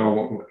 Mm-hmm.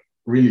 So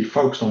really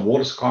focused on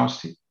water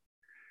scarcity.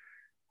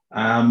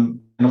 And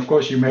of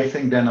course, you may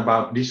think then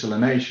about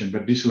desalination,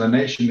 but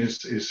desalination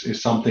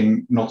is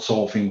something not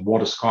solving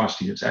water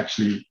scarcity. It's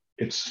actually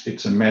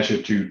it's a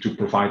measure to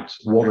provide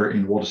water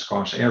in water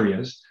scarce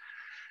areas.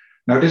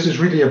 Now, this is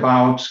really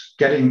about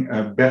getting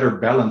a better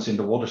balance in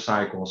the water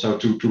cycle. So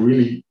to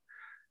really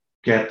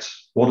get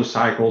water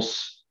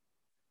cycles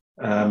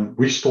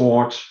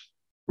restored,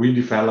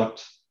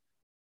 redeveloped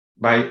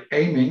by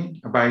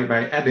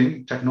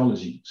adding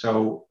technology.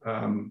 So,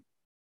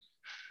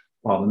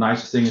 well, the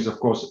nicest thing is, of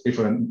course, if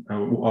a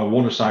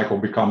water cycle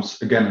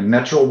becomes, again, a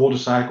natural water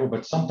cycle,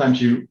 but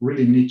sometimes you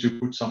really need to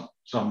put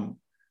some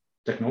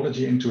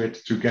technology into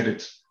it to get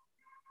it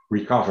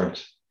recovered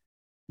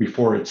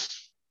before it's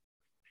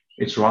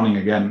running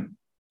again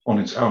on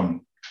its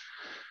own.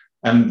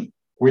 And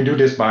we do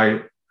this by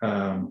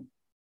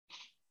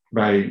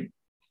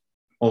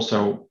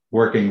also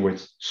working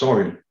with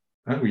soil.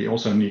 We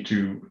also need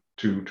to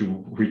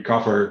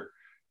recover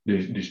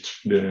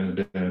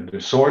the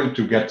soil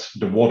to get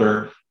the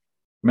water,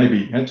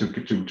 maybe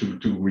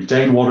to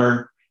retain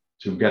water,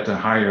 to get a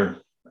higher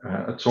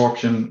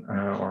absorption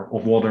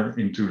of water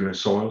into the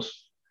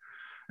soils.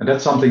 And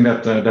that's something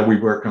that we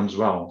work on as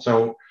well.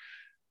 So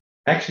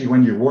actually,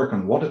 when you work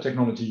on water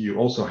technology, you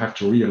also have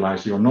to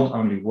realize you're not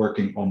only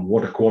working on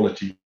water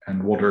quality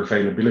and water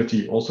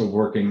availability, also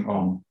working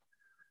on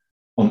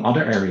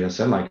other areas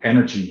like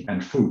energy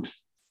and food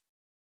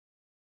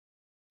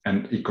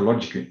and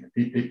ecology.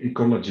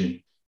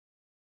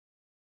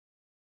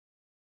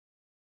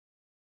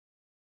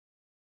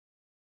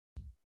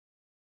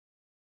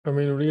 I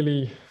mean,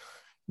 really,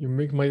 you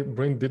make my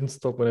brain didn't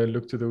stop when I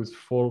looked to those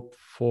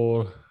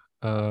four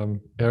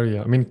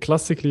area. I mean,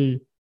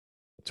 classically,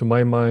 to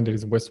my mind, there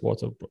is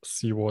wastewater,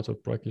 seawater,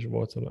 brackish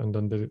water, and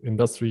then the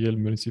industrial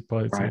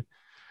municipality. Right.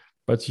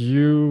 But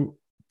you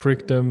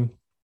break them.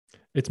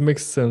 It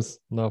makes sense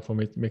now for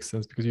me. It makes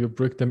sense because you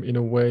break them in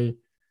a way,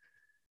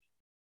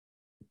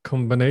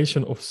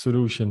 combination of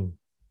solution.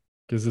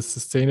 Because the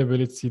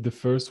sustainability, the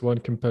first one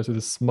compared to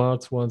the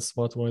smart one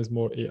is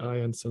more AI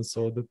and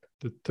sensor.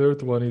 The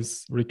third one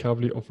is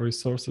recovery of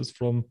resources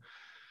from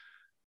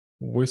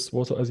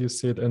wastewater, as you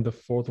said, and the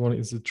fourth one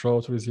is the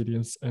drought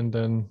resilience. And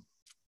then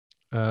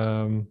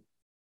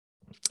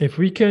if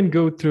we can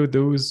go through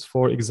those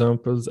 4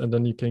 examples, and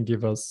then you can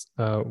give us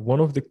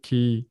one of the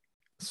key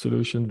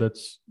solutions that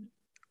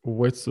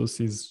Wetsource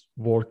is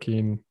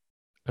working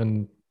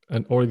and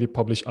already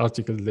published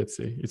articles, let's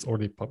say it's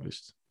already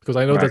published. Because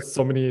I know Right. that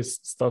so many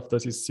stuff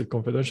that is still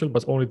confidential,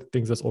 but only the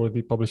things that's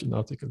already published in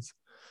articles.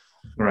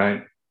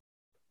 Right.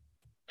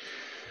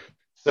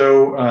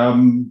 So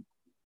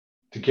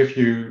to give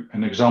you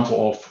an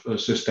example of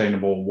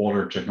sustainable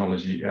water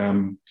technology,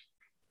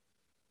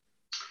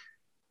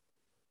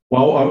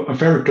 well, a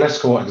very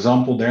classical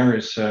example there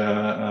is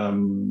that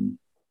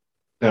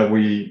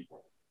we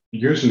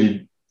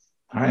usually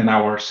in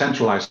our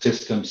centralized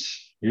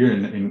systems here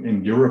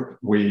in Europe,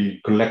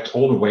 we collect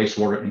all the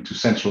wastewater into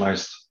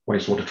centralized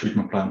wastewater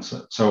treatment plants.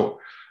 So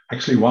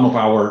actually one of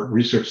our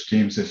research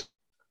teams is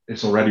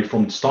already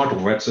from the start of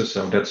WETSA,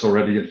 so that's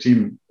already a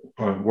team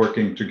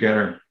working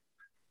together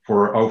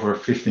for over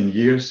 15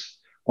 years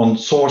on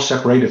source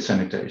separated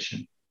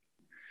sanitation.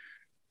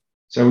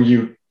 So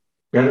you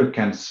better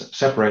can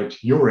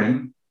separate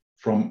urine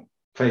from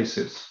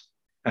feces,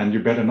 and you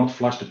better not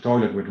flush the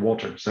toilet with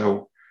water.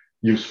 So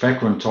use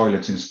vacuum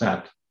toilets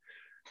instead.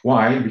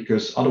 Why?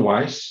 Because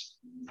otherwise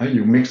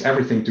you mix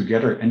everything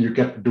together and you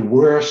get the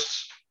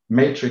worst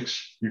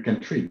matrix you can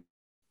treat.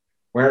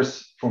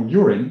 Whereas from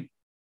urine,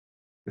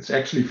 it's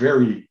actually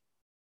very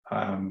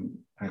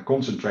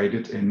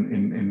concentrated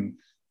in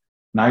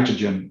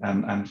nitrogen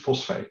and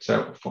phosphate,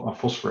 so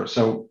phosphorus.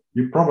 So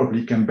you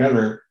probably can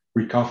better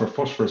recover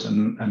phosphorus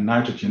and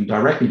nitrogen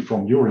directly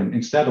from urine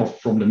instead of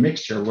from the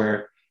mixture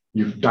where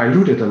you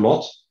dilute it a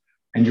lot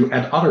and you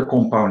add other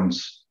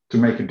components to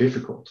make it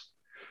difficult.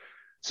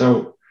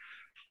 So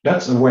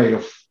that's a way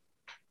of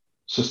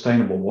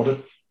sustainable water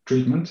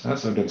treatment. So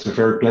that's a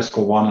very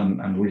classical one,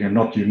 and we are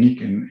not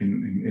unique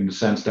in the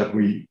sense that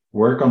we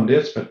work on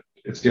this, but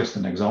it's just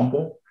an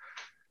example,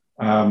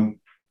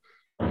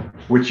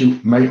 which you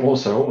may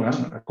also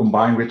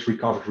combine with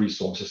recovered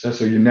resources.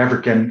 So you never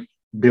can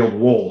build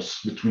walls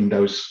between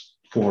those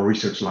 4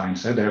 research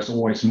lines. There's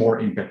always more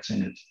impacts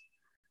in it.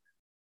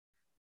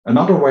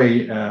 Another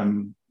way,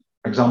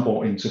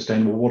 example in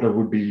sustainable water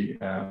would be,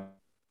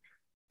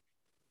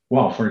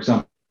 well, for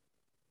example,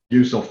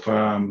 use of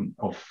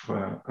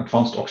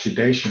advanced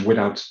oxidation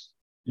without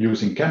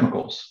using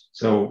chemicals.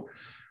 So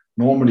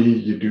normally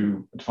you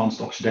do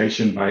advanced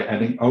oxidation by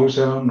adding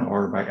ozone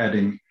or by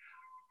adding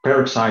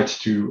peroxides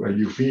to a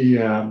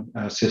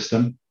UV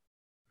system.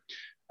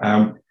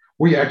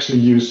 We actually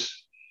use,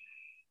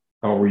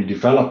 or we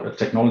develop a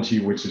technology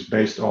which is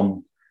based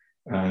on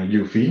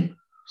UV,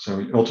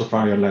 so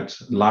ultraviolet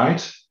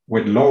light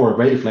with lower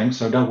wavelengths,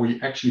 so that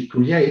we actually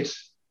create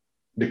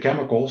the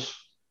chemicals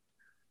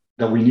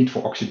that we need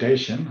for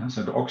oxidation,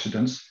 so the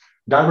oxidants,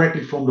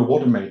 directly from the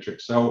water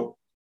matrix. So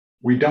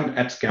we don't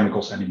add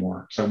chemicals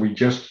anymore. So we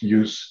just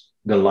use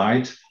the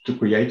light to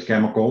create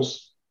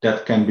chemicals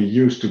that can be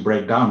used to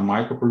break down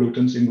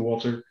micropollutants in the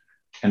water.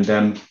 And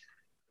then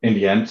in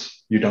the end,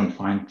 you don't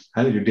find,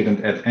 you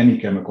didn't add any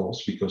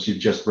chemicals because you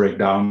just break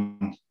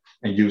down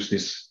and use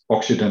these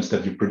oxidants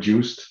that you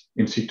produced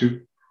in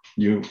situ.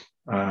 You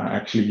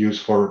actually use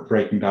for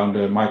breaking down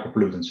the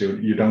micropollutants.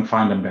 You don't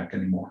find them back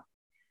anymore.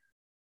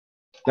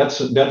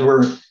 That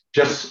were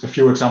just a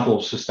few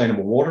examples of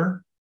sustainable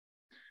water.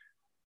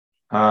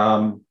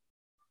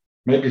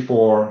 Maybe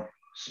for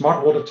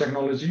smart water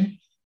technology.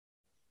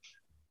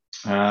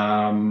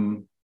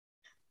 Well,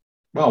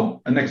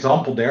 an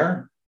example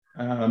there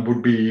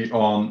would be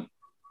on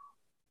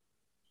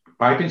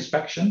pipe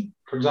inspection,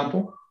 for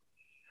example.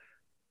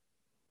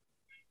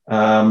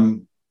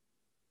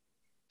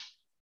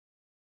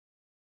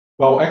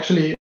 Well,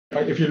 actually,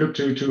 if you look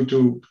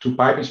to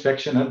pipe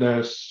inspection,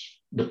 there's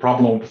the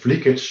problem of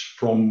leakage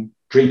from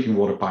drinking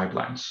water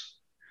pipelines.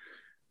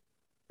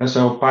 And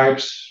so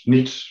pipes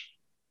need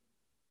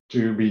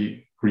to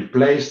be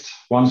replaced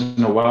once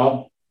in a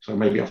while, so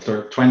maybe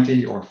after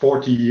 20 or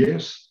 40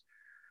 years.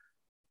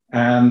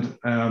 And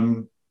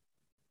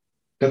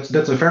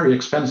that's a very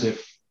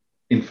expensive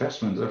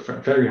investment, a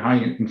very high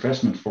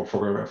investment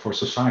for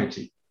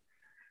society.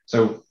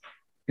 So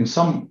in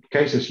some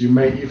cases, you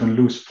may even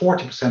lose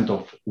 40%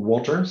 of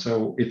water.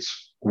 So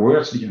it's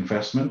worth the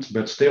investment,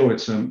 but still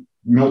it's a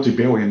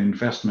multi-billion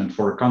investment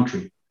for a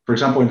country. For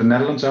example, in the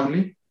Netherlands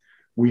only,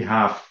 we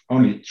have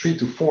only 3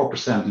 to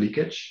 4%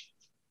 leakage.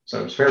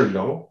 So it's very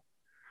low.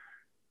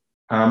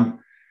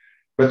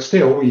 But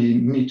still, we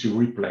need to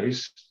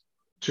replace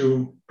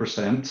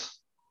 2%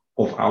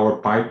 of our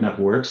pipe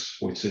networks,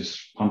 which is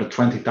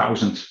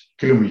 120,000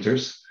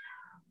 kilometers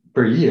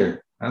per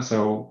year.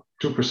 So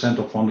 2%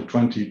 of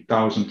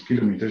 120,000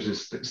 kilometers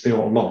is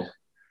still a lot.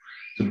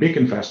 It's a big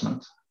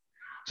investment.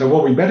 So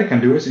what we better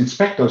can do is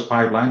inspect those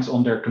pipelines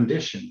on their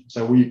condition.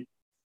 So we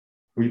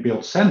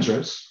build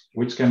sensors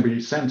which can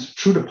be sent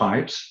through the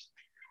pipes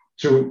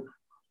to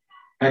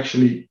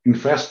actually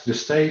invest the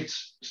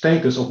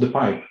status of the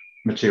pipe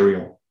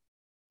material.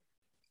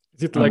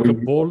 Is it like a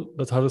ball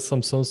that has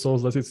some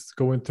sensors that is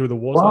going through the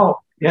water?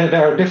 Well, yeah,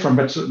 there are different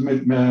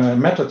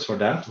methods for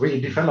that. We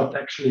developed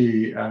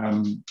actually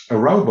a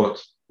robot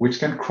which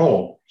can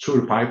crawl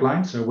through the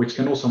pipeline, so which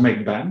can also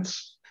make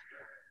bends.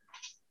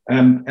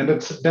 And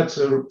that's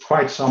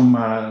quite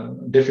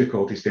some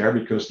difficulties there,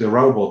 because the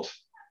robot,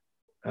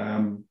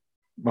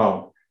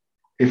 well,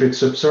 if it's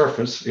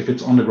subsurface, if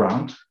it's on the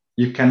ground,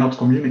 you cannot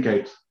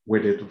communicate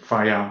with it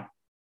via,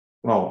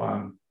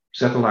 well,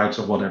 satellites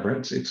or whatever.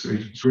 It's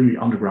really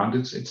underground.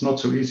 It's not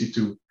so easy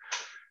to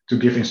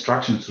give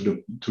instructions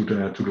to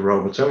the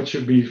robot. So it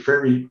should be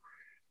very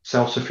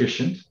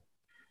self-sufficient.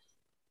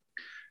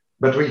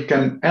 But we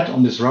can add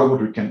on this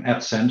robot, we can add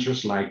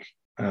sensors like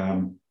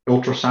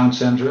ultrasound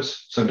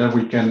sensors, so that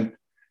we can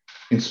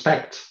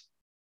inspect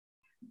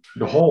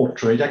the whole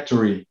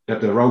trajectory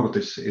that the robot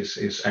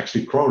is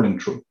actually crawling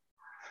through.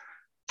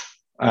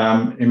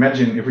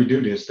 Imagine if we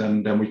do this,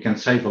 then we can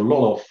save a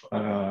lot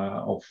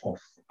of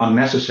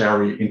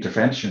unnecessary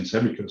interventions,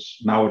 because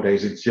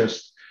nowadays it's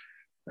just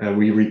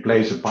we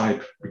replace a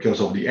pipe because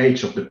of the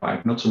age of the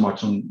pipe, not so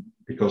much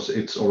because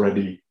it's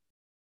already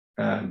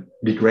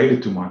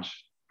degraded too much.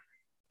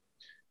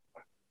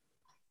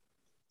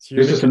 So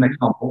this is an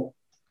example.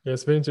 Yeah,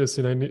 it's very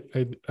interesting.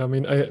 I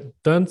mean, I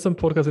done some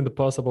podcasts in the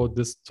past about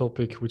this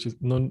topic, which is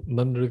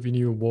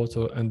non-revenue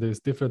water, and there's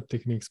different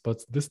techniques,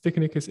 but this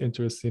technique is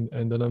interesting.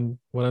 And then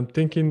when I'm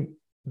thinking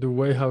the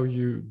way how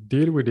you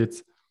deal with it,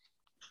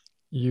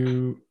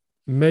 you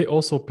may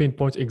also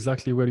pinpoint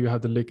exactly where you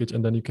have the leakage,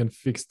 and then you can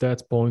fix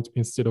that point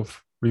instead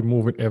of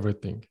removing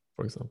everything,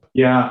 for example.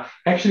 Yeah,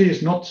 actually,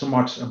 it's not so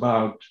much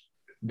about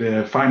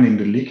finding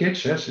the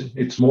leakage. Yes,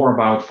 it's more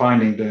about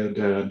finding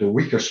the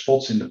weaker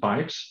spots in the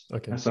pipes.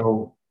 Okay. And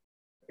so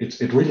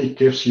it really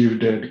gives you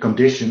the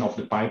condition of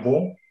the pipe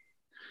wall.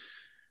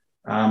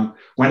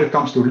 When it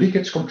comes to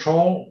leakage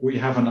control, we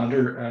have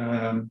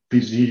another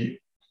PhD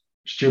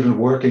student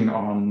working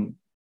on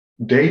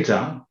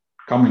data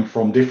coming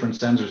from different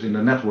sensors in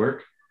the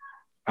network.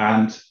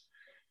 And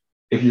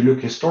if you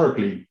look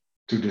historically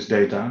to this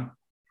data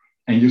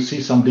and you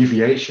see some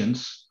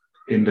deviations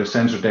in the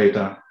sensor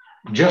data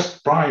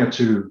just prior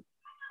to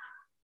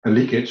a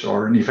leakage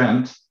or an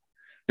event,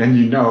 then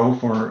you know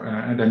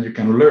and then you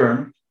can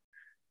learn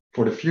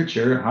for the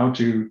future how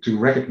to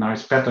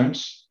recognize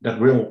patterns that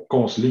will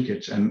cause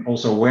leakage, and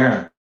also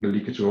where the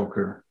leakage will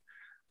occur.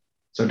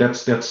 So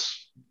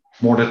that's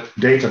more that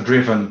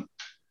data-driven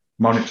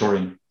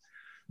monitoring.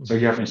 So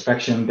you have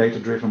inspection,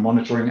 data-driven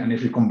monitoring, and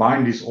if you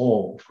combine these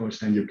all, of course,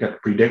 then you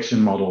get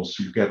prediction models,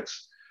 you get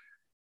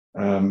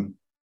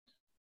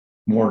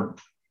more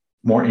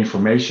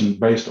information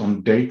based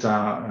on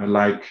data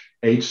like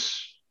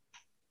age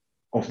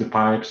of the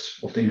pipes,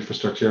 of the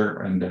infrastructure,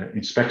 and the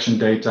inspection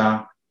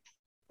data,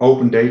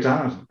 open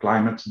data,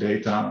 climate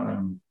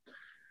data.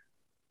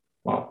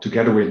 Well,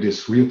 together with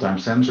these real-time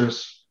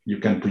sensors, you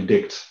can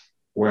predict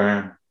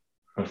where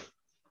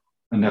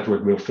a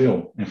network will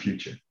fail in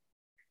future.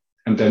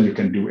 And then you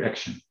can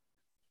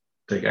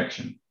take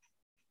action.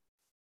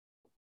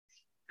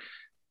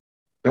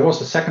 There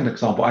was a second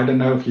example. I don't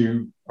know if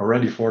you are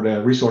ready for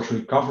the resource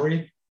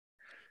recovery.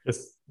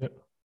 Yes. Yeah.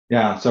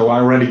 Yeah. So I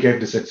already gave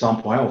this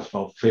example of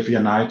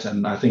Vivianite,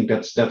 and I think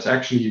that's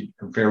actually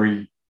a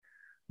very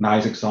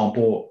nice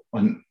example.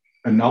 And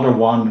another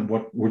one,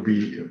 what would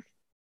be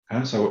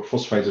so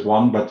phosphate is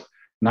one, but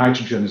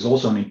nitrogen is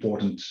also an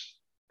important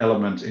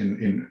element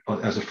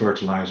as a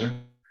fertilizer.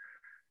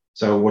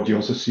 So what you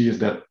also see is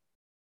that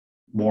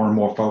more and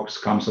more focus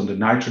comes on the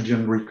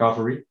nitrogen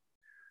recovery.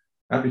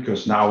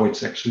 Because now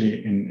it's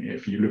actually,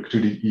 if you look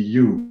to the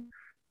EU,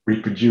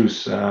 we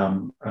produce a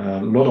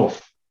lot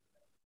of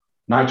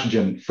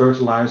nitrogen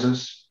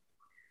fertilizers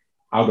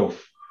out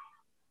of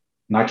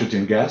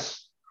nitrogen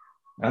gas,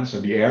 and so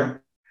the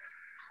air.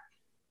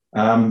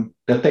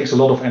 That takes a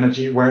lot of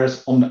energy,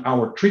 whereas on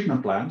our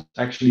treatment plant,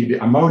 actually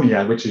the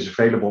ammonia, which is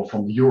available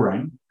from the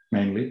urine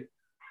mainly,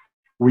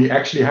 we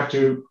actually have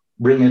to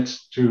bring it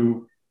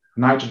to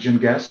nitrogen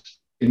gas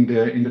in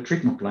the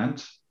treatment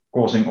plant,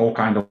 causing all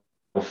kind of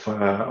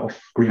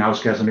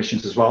greenhouse gas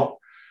emissions as well.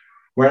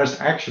 Whereas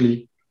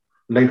actually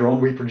later on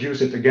we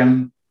produce it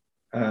again,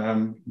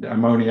 the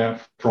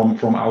ammonia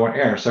from our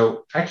air.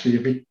 So actually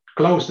if we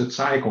close that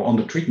cycle on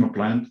the treatment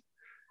plant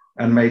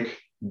and make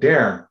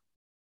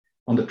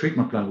on the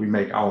treatment plant we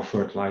make our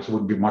fertilizer,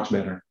 would be much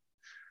better.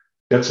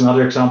 That's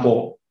another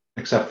example,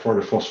 except for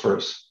the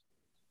phosphorus.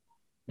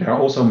 There are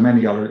also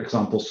many other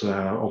examples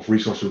of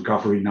resource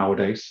recovery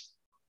nowadays.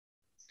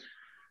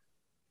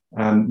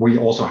 And we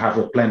also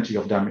have plenty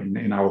of them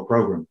in our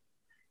program.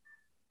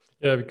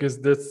 Yeah, because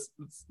that's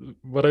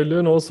what I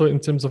learned also in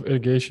terms of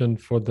irrigation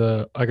for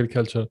the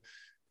agriculture.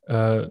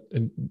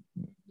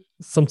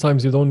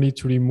 sometimes you don't need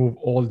to remove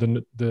all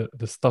the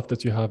stuff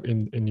that you have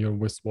in your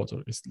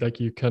wastewater. It's like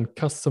you can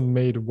custom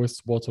made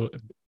wastewater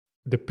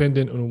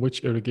depending on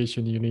which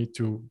irrigation you need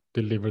to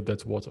deliver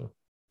that water.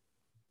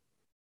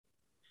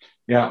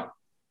 Yeah,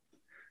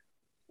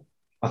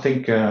 I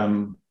think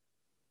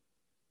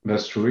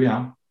that's true.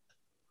 Yeah.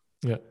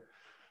 Yeah.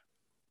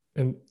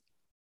 And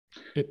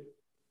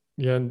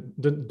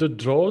the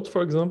drought,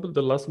 for example,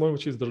 the last one,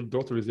 which is the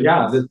drought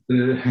resilience.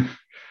 Yeah,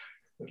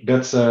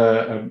 that's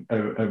a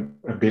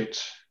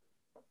bit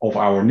of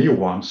our new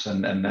ones,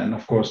 and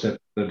of course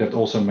that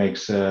also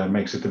makes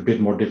it a bit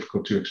more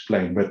difficult to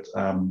explain. But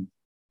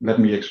let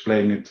me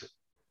explain it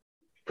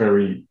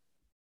very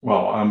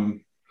well.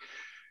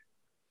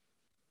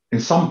 In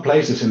some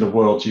places in the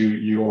world,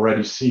 you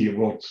already see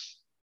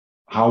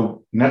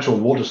how natural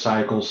water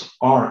cycles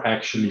are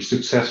actually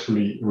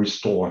successfully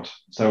restored.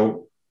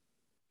 So,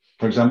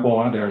 for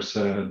example, there's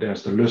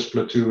the Lus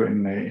Plateau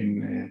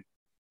in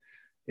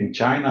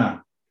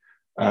China,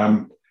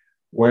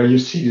 where you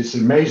see these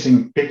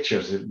amazing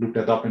pictures. Look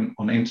that up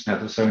on the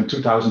internet. So in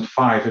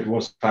 2005, it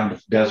was kind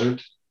of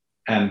desert,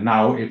 and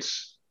now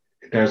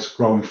there's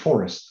growing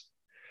forest.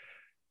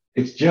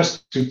 It's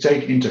just to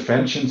take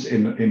interventions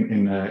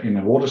in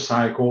a water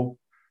cycle,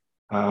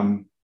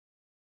 for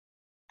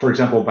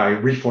example, by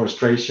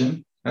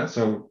reforestation,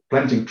 so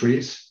planting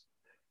trees,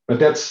 but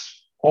that's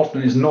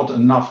often is not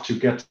enough to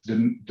get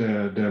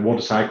the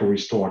water cycle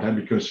restored,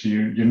 because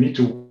you need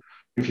to,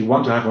 if you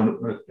want to have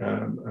a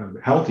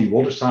healthy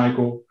water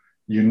cycle,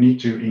 you need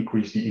to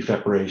increase the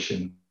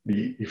evaporation,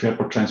 the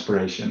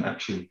evapotranspiration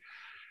actually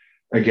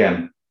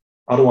again.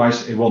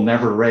 Otherwise, it will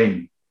never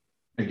rain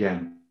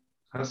again.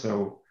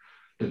 So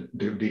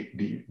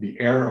the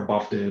air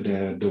above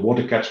the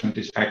water catchment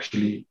is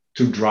actually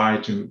too dry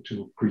to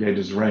create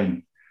this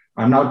rain.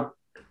 I'm now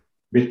a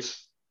bit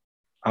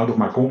out of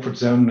my comfort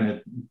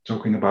zone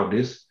talking about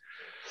this.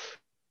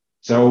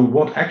 So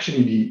what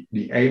actually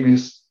the aim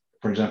is,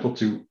 for example,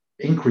 to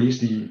increase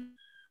the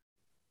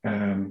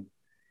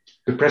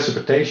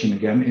precipitation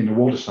again in the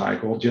water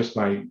cycle just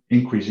by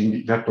increasing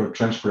the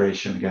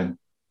evapotranspiration again.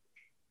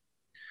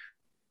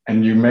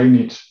 And you may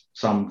need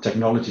some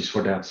technologies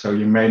for that. So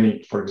you may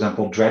need, for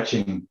example,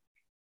 dredging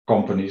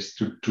companies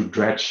to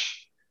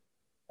dredge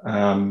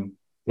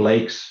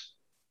lakes,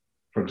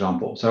 for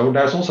example. So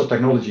there's also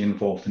technology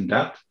involved in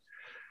that.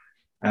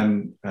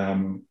 And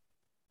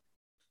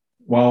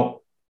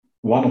well,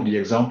 one of the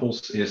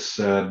examples is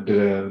I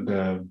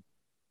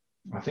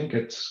think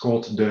it's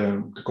called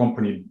the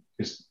company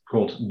is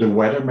called the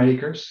Weather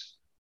Makers,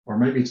 or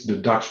maybe it's the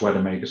Dutch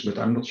Weather Makers, but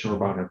I'm not sure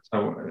about it.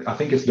 So I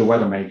think it's the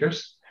Weather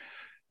Makers.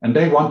 And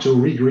they want to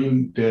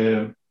regreen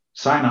the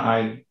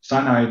Sinai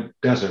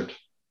Desert,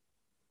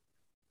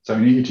 so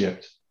in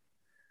Egypt.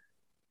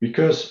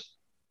 Because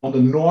on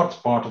the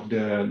north part of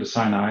the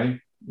Sinai,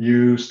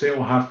 you see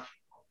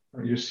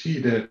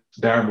that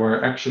there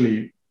were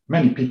actually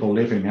many people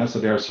living. So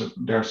there's a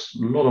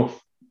lot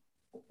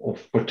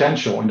of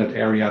potential in that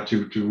area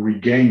to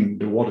regain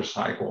the water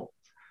cycle.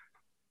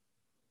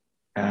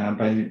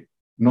 By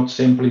not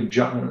simply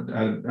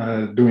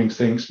doing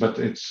things, but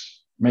it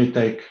may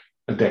take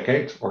a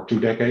decade or 2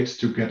 decades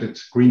to get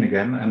it green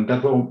again, and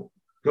that will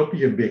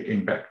be a big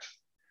impact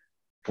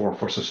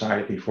for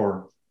society,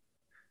 for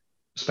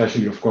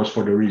especially, of course,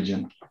 for the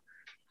region.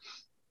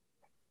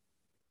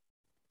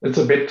 It's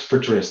a bit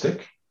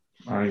futuristic,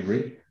 I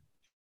agree,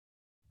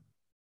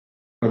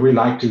 but we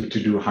like to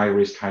do high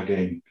risk, high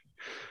gain.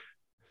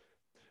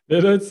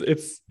 Yeah,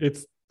 it's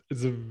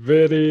a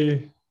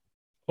very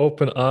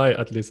open eye,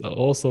 at least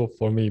also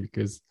for me,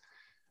 because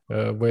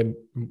when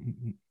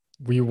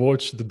we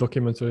watch the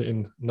documentary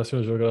in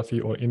National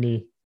Geographic or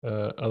any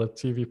other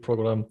TV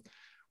program,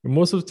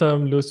 most of the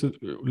time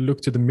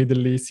look to the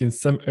Middle East. In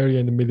some area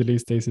in the Middle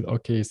East, they said,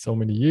 okay, so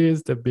many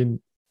years they've been,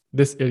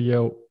 this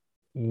area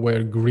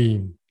were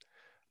green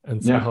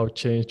and somehow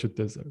changed to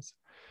deserts.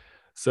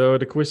 So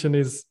the question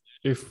is,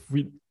 if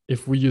we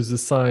use the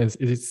science,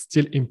 is it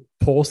still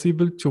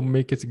impossible to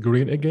make it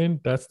green again?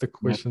 That's the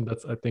question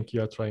that I think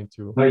you are trying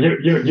to. Now,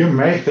 you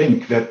may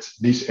think that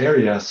these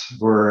areas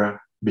were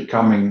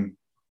becoming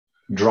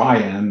dry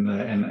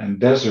and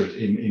desert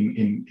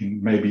in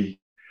maybe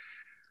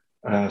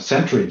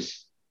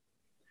centuries,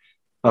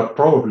 but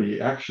probably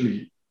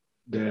actually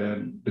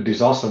the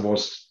disaster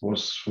was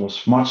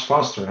much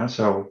faster.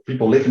 So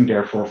people living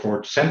there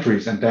for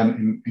centuries, and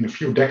then in a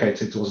few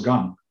decades it was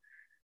gone.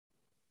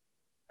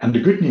 And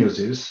the good news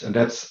is, and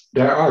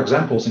there are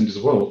examples in this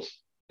world,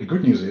 the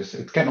good news is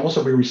it can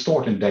also be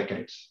restored in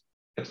decades.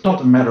 It's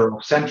not a matter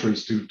of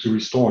centuries to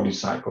restore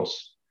these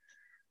cycles.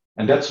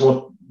 And that's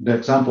what the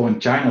example in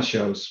China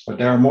shows, but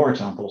there are more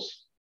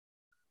examples.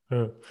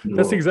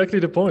 That's exactly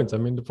the point. I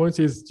mean, the point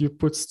is you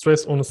put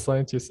stress on the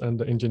scientists and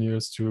the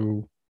engineers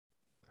to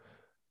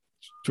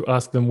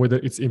ask them whether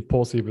it's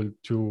impossible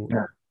to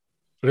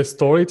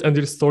restore it, and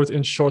restore it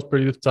in short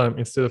period of time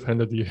instead of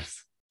 100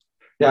 years.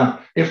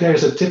 Yeah, if there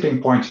is a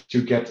tipping point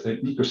to get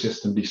an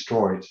ecosystem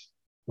destroyed,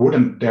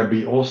 wouldn't there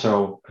be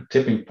also a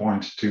tipping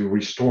point to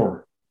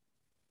restore?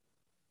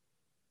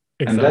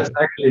 And that's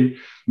actually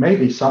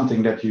maybe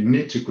something that you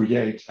need to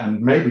create,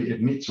 and maybe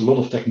it needs a lot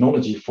of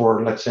technology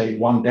for, let's say,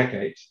 1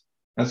 decade.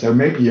 And so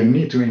maybe you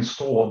need to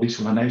install a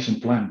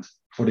desalination plant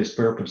for this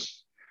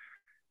purpose.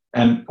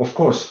 And of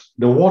course,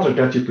 the water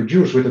that you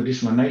produce with a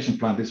desalination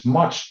plant is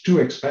much too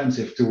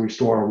expensive to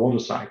restore a water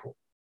cycle.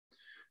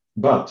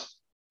 But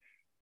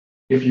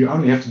if you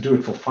only have to do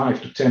it for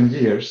 5 to 10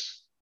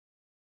 years,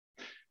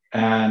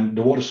 and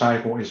the water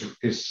cycle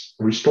is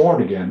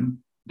restored again,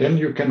 then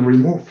you can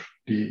remove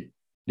the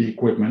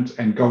equipment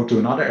and go to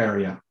another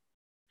area.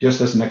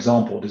 Just as an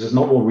example, this is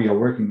not what we are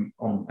working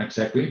on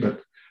exactly,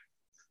 but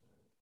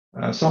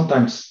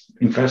sometimes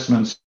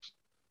investments,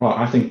 well,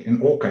 I think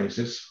in all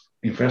cases,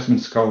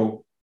 investments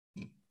go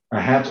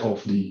ahead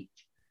of the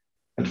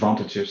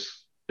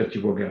advantages that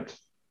you will get.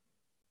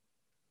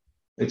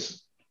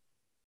 It's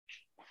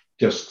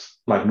just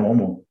like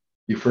normal.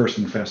 You first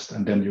invest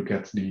and then you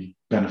get the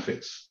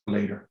benefits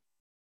later.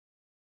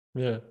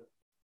 Yeah.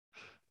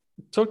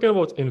 Talking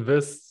about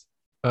invest,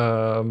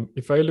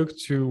 if I look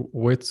to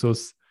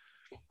Wetsus,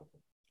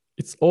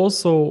 it's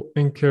also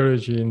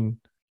encouraging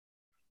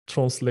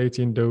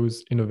translating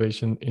those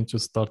innovation into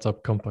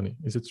startup company.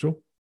 Is it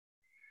true?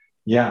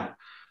 Yeah.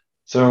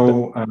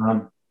 So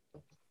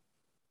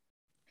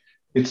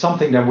it's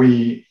something that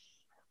we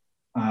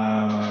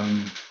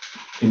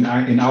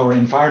in our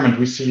environment,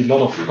 we see a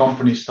lot of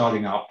companies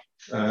starting up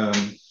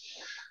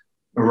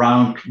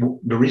around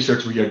the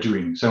research we are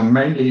doing. So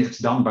mainly it's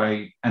done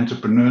by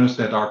entrepreneurs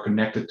that are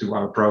connected to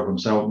our program.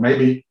 So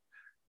maybe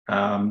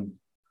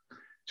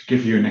to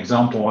give you an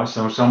example,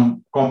 so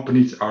some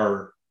companies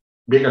are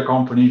bigger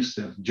companies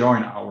that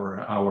join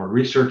our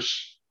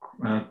research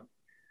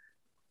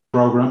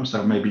program.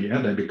 So maybe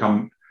they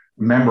become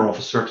a member of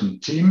a certain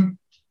team,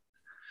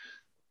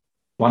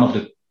 one of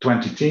the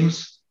 20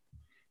 teams,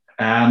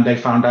 and they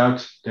found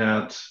out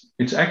that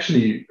it's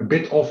actually a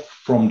bit off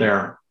from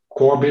their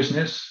core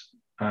business.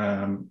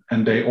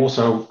 And they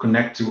also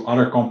connect to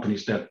other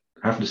companies that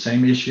have the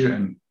same issue,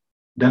 and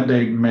then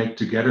they make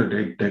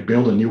together, they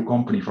build a new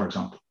company, for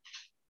example.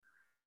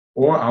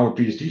 Or our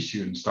PhD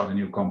students start a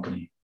new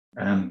company.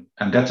 And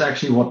that's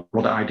actually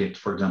what I did,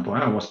 for example.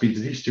 I was a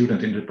PhD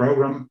student in the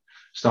program,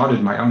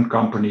 started my own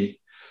company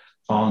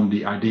on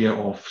the idea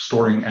of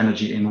storing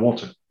energy in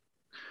water.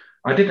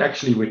 I did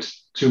actually with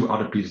 2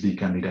 other PhD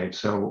candidates.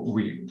 So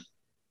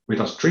with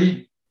us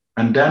 3.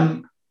 And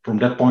then from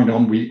that point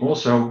on, we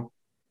also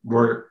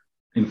were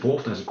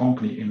involved as a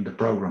company in the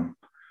program.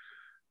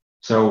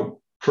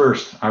 So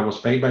first I was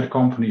paid by the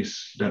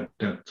companies that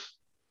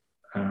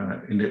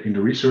in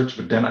the research,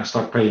 but then I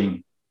start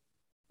paying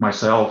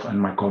myself and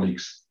my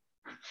colleagues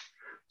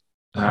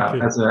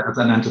as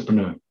an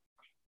entrepreneur.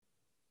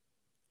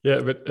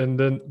 Yeah,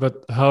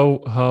 but how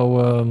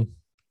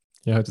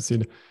to see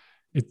it?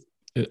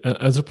 An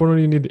entrepreneur,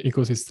 you need the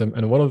ecosystem,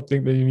 and one of the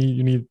things that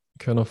you need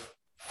kind of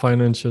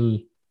financial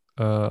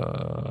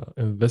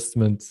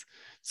investments.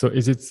 So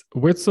is it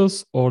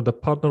Wetsus or the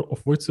partner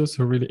of Wetsus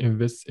who really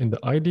invests in the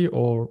idea,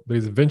 or there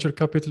is venture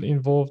capital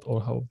involved,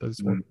 or how does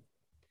it work?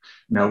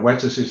 No,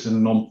 Wetsus is a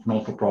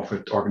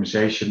non-for-profit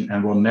organization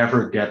and will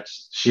never get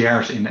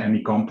shares in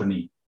any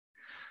company.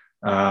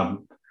 No,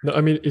 I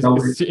mean, is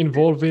it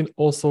involving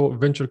also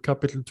venture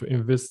capital to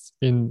invest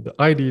in the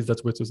ideas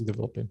that Wetsus is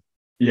developing?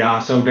 Yeah,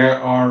 so there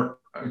are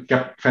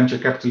venture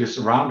capitalists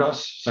around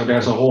us. So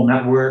there's a whole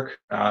network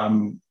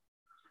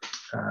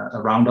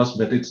around us,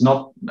 but it's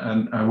not,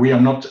 we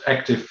are not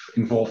active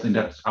involved in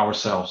that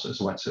ourselves as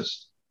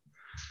Wetsus.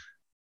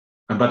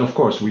 But of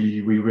course,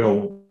 we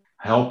will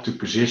help to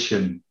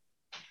position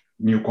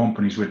new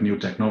companies with new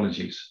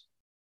technologies.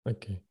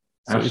 Okay.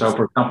 So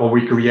for example,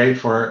 we create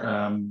for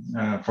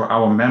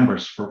our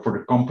members, for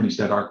the companies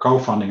that are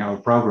co-funding our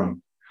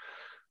program,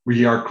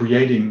 we are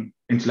creating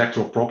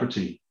intellectual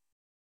property.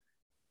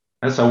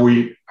 And so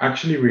we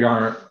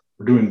are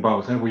doing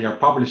both. We are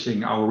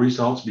publishing our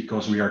results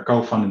because we are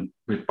co-funded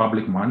with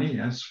public money,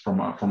 yes, from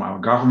our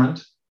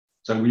government.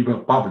 So we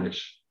will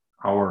publish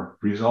our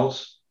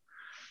results,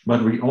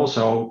 but we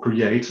also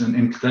create an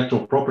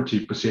intellectual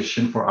property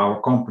position for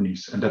our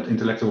companies. And that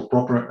intellectual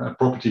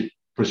property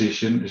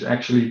position is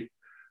actually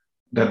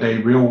that they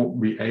will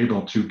be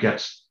able to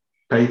get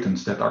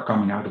patents that are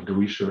coming out of the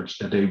research,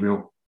 that they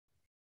will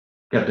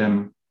get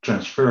them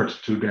transferred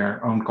to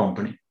their own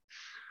company.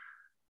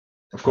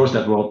 Of course,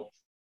 that will,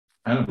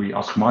 we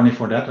ask money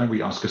for that, and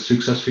we ask a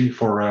success fee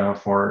for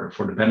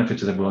the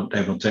benefits that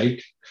they will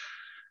take.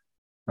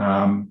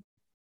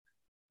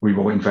 We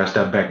will invest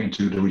that back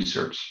into the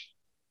research.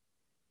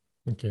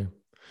 Okay.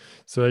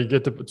 So I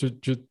get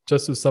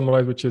just to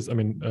summarize, which is, I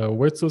mean,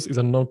 Wetsus is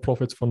a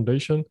non-profit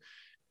foundation.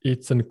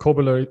 It's a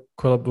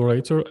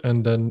collaborator,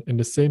 and then in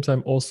the same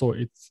time also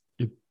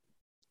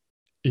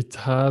it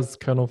has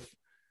kind of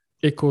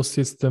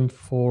ecosystem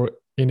for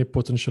any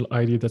potential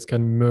idea that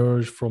can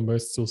merge from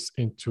Wetsus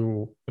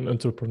into an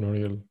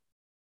entrepreneurial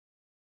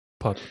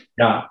path.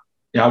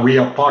 Yeah, we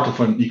are part of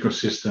an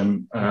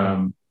ecosystem.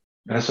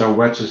 So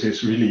Wetsus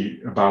is really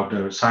about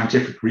the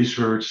scientific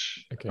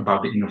research,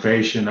 about the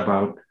innovation,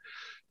 about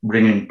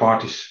bringing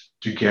parties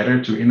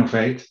together to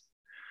innovate.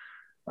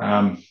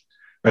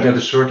 But at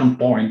a certain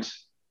point,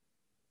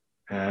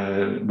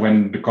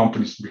 when the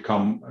companies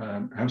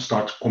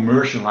start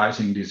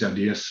commercializing these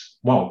ideas,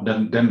 well,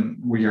 then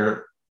we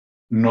are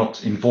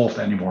not involved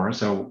anymore.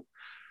 So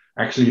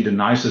actually, the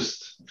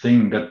nicest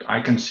thing that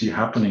I can see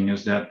happening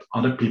is that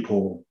other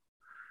people,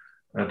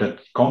 that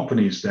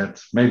companies,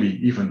 that maybe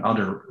even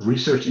other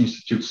research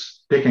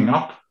institutes picking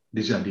up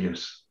these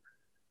ideas.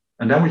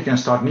 And then we can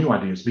start new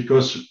ideas,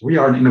 because we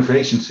are an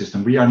innovation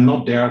system. We are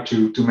not there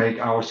to make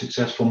our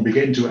success from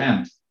begin to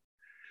end.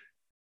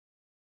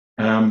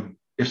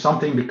 If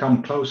something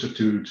becomes closer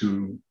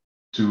to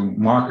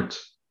market,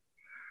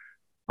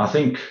 I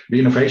think the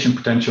innovation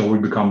potential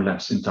will become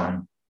less in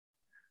time.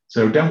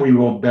 So then we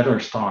will better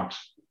start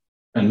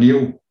a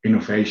new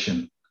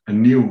innovation, a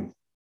new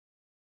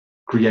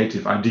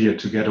creative idea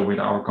together with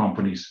our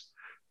companies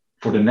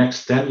for the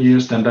next 10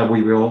 years, then that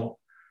we will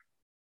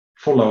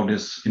follow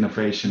this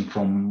innovation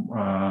from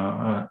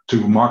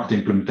to market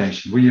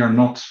implementation. We are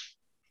not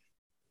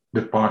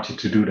the party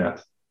to do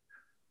that.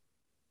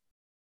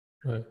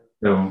 Right.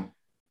 So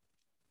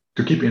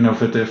to keep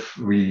innovative,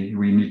 we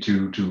need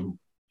to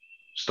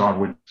start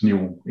with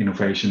new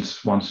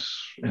innovations once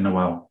in a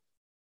while.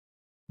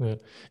 Yeah.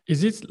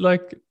 Is it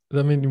like,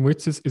 I mean,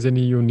 WITSUS is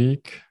any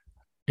unique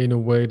in a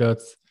way that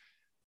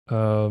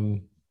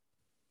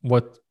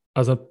what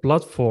as a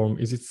platform,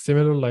 is it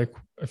similar? Like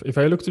if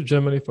I look to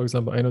Germany, for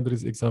example, I know there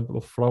is example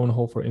of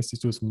Fraunhofer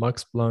Institute,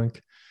 Max Planck.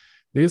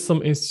 There is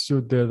some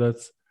institute there that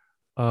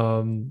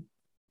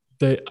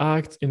they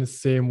act in the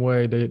same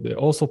way. They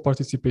also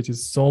participate in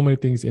so many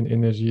things in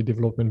energy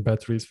development,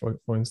 batteries,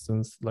 for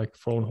instance, like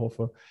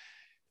Fraunhofer.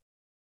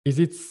 Is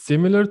it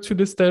similar to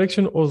this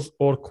direction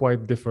or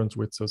quite different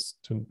with us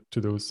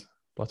to those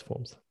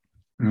platforms?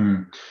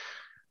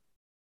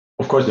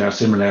 Of course, there are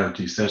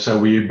similarities. So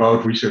we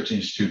both research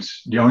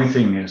institutes. The only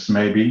thing is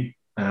maybe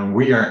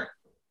we are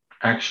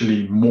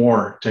actually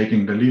more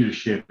taking the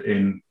leadership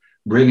in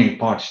bringing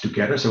parties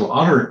together. So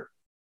other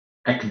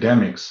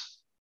academics,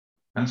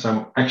 and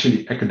so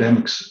actually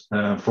academics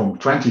from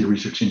 20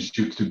 research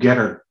institutes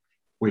together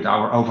with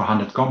our over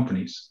 100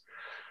 companies,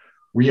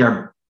 we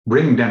are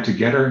bringing them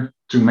together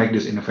to make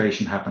this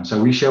innovation happen.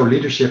 So we show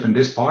leadership in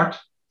this part.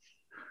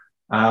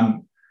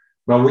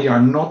 But we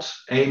are not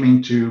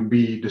aiming to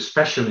be the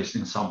specialist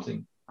in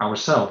something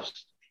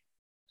ourselves.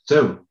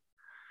 So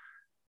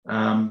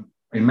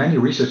in many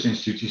research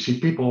institutes, you see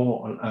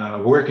people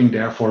working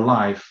there for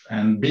life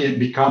and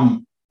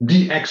become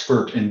the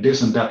expert in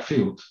this and that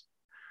field.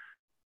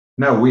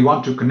 No, we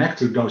want to connect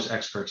to those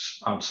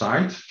experts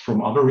outside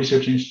from other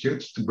research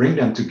institutes to bring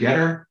them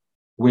together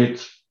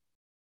with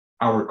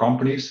our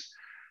companies.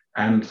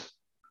 And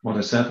what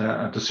I said,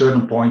 at a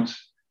certain point,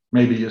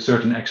 maybe a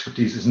certain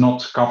expertise is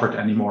not covered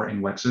anymore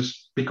in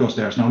WETSUS because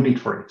there's no need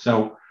for it.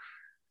 So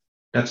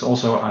that's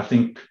also, I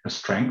think, a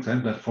strength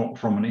that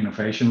from an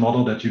innovation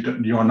model, that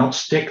you are not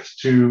stick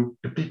to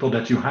the people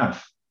that you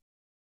have.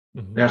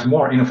 Mm-hmm. There's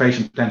more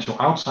innovation potential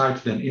outside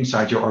than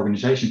inside your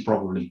organization,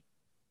 probably.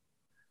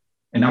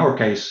 In our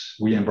case,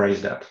 we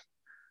embrace that.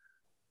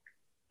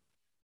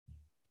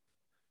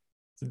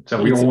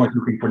 So we're always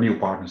looking for new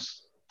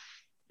partners.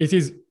 It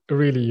is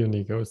really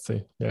unique, I would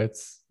say. Yeah,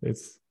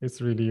 it's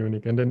really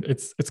unique, and then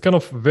it's kind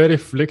of very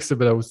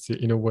flexible, I would say,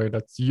 in a way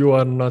that you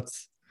are not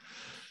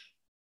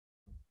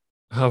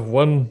have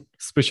one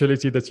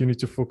specialty that you need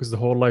to focus the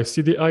whole life.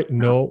 CDI,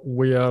 no,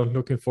 we are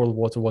looking for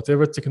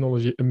whatever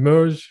technology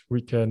emerge,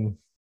 we can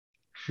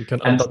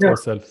adapt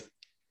ourselves.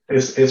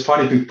 It's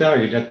funny to tell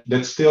you that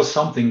that's still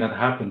something that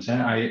happens.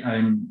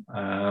 I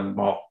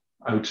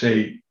would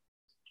say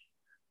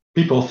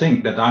people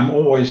think that I'm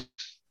always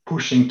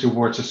pushing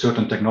towards a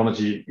certain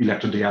technology,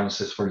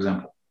 electrodialysis, for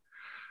example,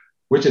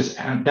 which is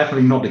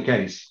definitely not the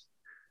case.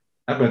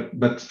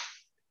 But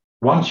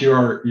once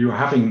you're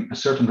having a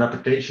certain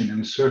reputation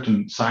in a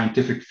certain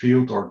scientific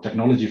field or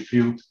technology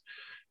field,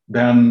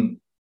 then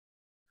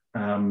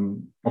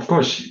of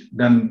course,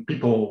 then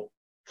people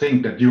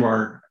think that you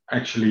are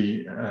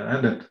actually,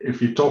 that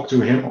if you talk to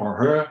him or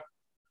her,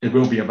 it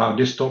will be about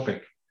this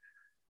topic.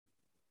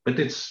 But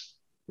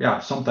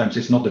sometimes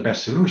it's not the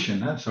best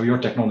solution. So your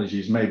technology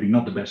is maybe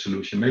not the best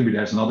solution. Maybe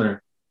there's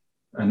another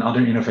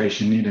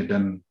innovation needed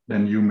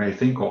than you may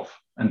think of.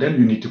 And then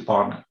you need to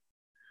partner.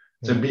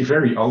 So be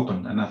very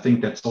open. And I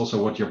think that's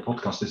also what your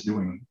podcast is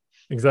doing.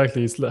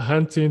 Exactly. It's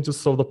hunting to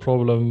solve the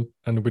problem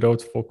and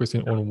without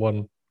focusing on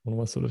one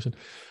solution.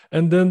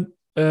 And then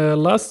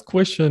last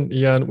question,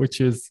 Jan,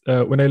 which is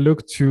when I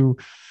look to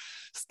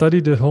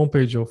study the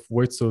homepage of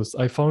WETSUS,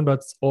 I found that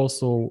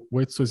also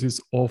WETSUS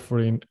is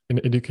offering an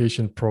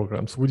education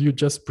programs. Would you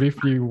just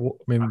briefly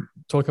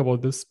talk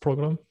about this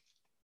program?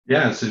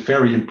 Yeah, it's a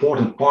very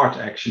important part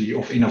actually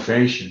of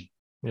innovation.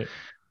 Yeah.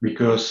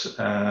 Because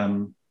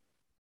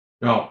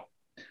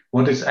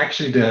what is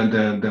actually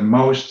the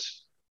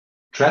most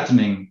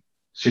threatening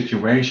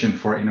situation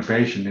for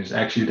innovation is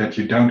actually that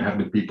you don't have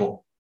the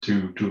people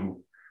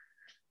to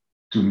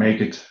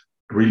make it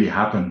really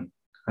happen.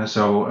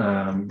 So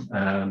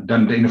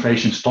then the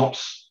innovation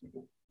stops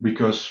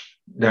because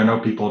there are no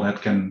people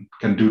that can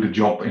do the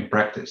job in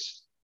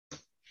practice.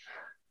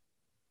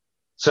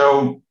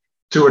 So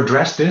to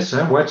address this,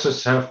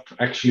 WETSUS have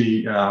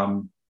actually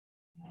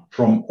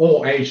from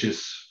all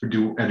ages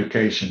do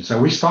education. So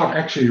we start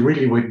actually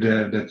really with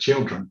the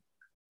children.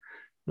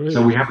 Really?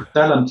 So we have a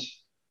talent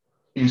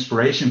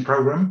inspiration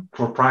program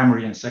for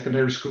primary and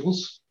secondary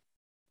schools.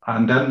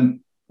 And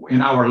then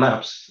in our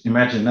labs,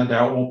 imagine that they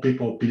are all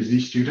people, PhD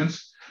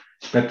students,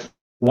 but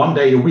one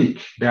day a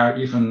week, there are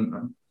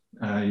even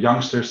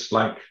youngsters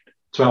like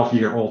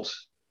 12-year-old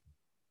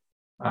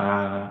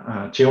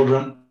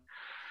children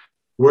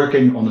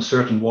working on a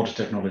certain water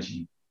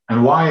technology.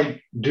 And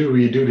why do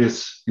we do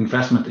this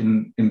investment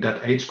in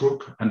that age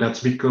group? And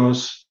that's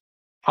because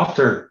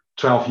after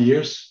 12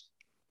 years,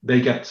 they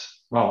get,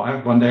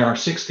 well, when they are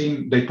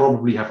 16, they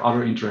probably have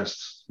other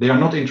interests. They are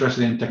not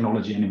interested in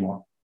technology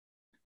anymore.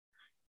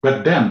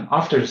 But then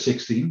after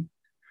 16,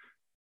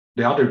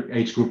 the other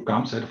age group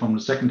comes from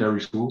the secondary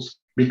schools,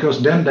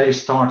 because then they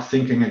start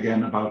thinking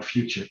again about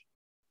future,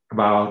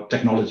 about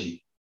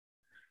technology.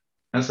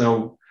 And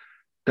so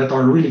that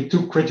are really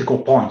two critical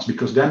points,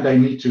 because then they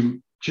need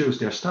to choose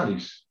their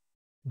studies.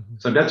 Mm-hmm.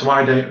 So that's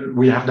why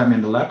we have them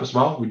in the lab as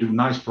well. We do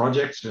nice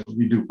projects.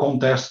 We do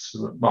contests,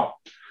 well,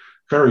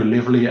 very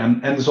lively,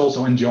 and it's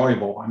also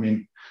enjoyable. I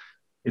mean,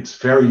 it's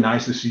very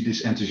nice to see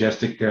these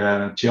enthusiastic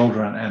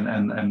children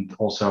and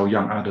also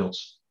young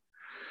adults.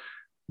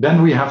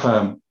 Then we have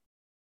a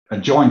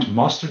joint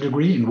master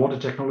degree in water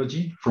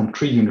technology from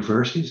 3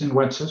 universities in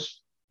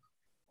WETSUS.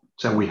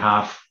 So we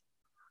have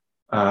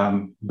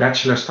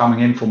bachelors coming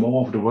in from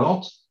all over the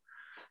world,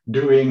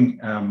 doing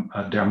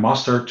their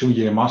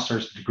 2-year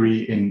master's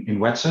degree in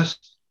WETSUS.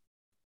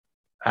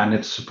 And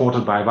it's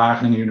supported by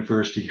Wageningen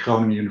University,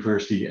 Groningen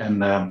University,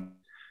 and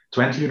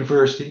Twente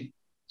University.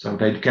 So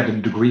they get a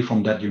degree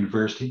from that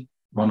university,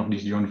 one of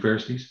these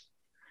universities.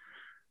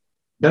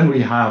 Then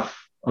we have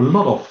a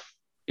lot of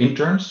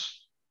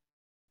interns,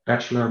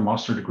 bachelor,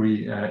 master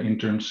degree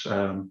interns,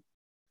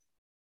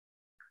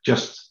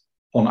 just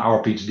on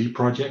our PhD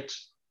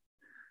projects.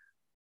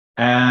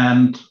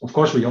 And of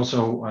course, we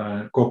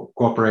also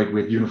cooperate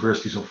with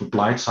universities of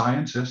applied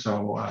sciences.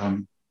 So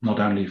not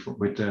only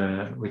with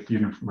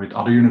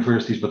other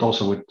universities, but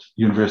also with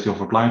University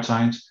of Applied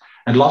Science.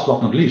 And last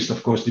but not least,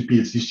 of course, the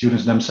PhD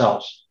students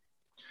themselves,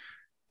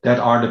 that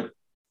are the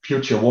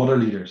future water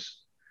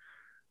leaders.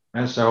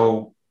 And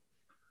so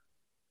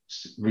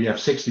we have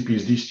 60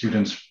 PhD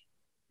students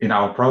in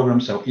our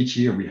program. So each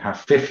year we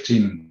have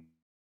 15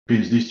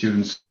 PhD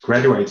students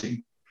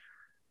graduating,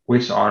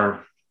 which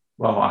are,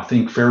 well, I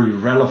think very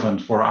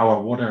relevant for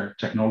our water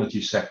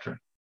technology sector.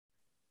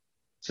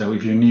 So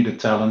if you need a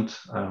talent,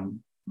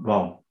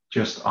 well,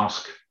 just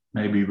ask.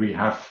 Maybe we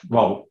have,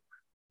 well,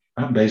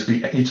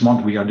 basically each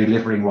month we are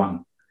delivering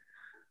one.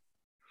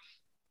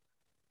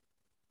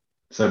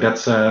 So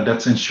that's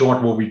in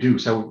short what we do.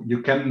 So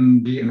you can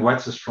be in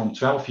WETSUS from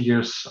 12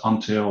 years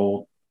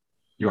until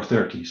your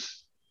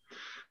 30s.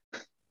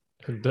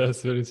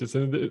 That's very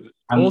interesting.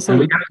 And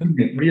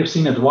we have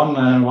seen it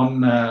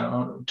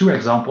two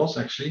examples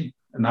actually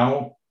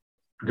now,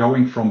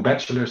 going from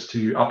bachelor's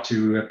to up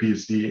to a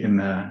PhD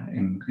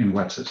in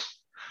WETSUS.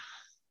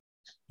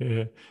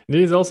 Yeah,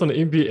 there is also an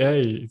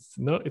MBA. It's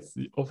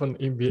often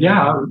MBA.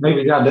 Yeah,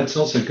 maybe. Yeah, that's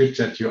also good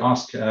that you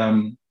ask.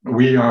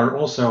 We are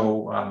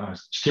also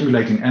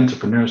stimulating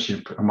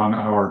entrepreneurship among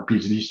our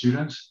PhD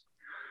students,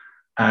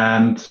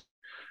 and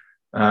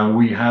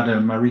we had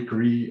a Marie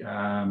Curie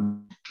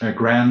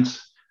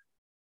grant,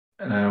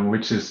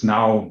 which is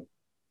now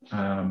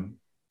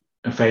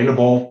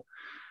available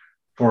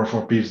for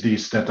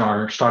PhDs that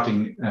are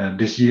starting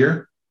this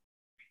year.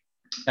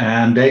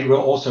 And they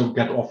will also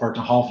get offered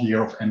a half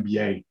year of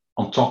MBA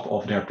on top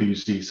of their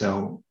PhD.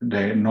 So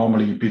they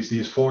normally PhD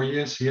is 4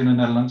 years here in the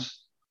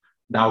Netherlands.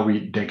 Now they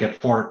get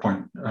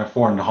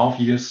 4.5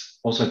 years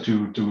also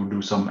to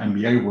do some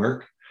MBA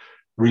work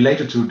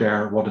related to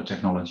their water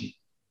technology.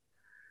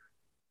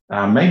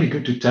 Maybe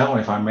good to tell,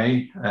 if I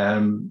may.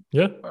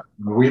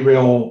 We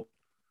will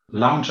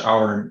launch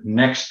our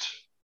next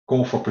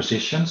call for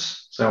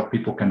positions, so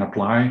people can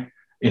apply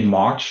in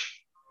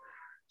March.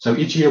 So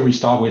each year we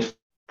start with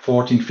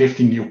 14,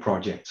 15 new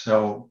projects.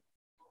 So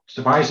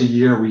twice a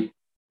year we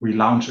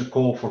launch a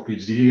call for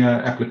PhD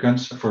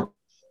applicants for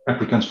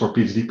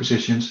PhD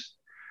positions,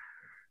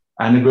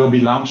 and it will be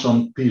launched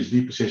on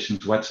PhD positions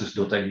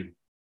wetsus.eu.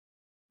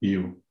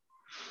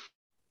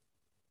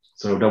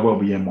 So that will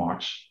be in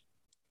March.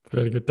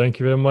 Very good. Thank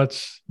you very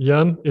much,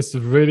 Jan. It's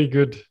really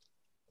good.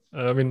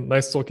 I mean,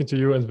 nice talking to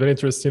you, and very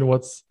interesting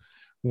what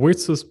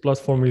WETSUS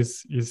platform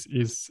is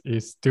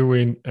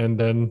doing. And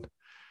then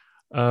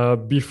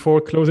before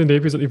closing the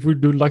episode, if we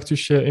would like to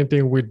share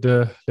anything with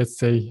the, let's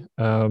say,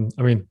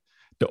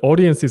 the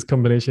audience's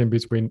combination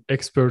between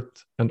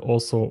expert and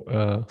also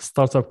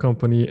startup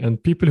company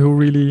and people who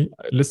really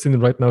listen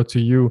right now to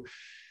you,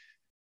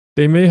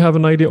 they may have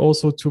an idea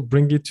also to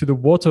bring it to the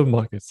water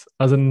markets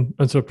as an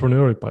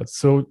entrepreneurial part.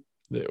 So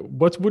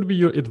what would be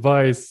your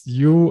advice,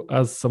 you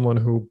as someone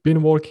who's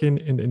been working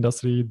in the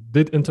industry,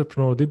 did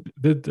entrepreneur,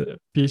 did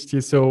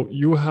PhD, so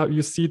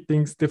you see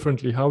things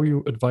differently, how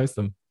you advise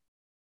them?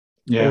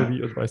 Yeah. What would be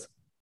your advice?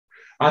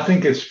 I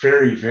think it's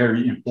very,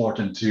 very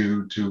important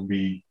to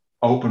be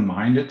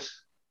open-minded.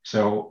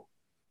 So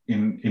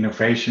in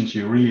innovations,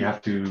 you really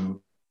have to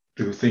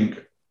think,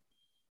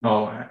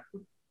 well,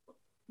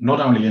 not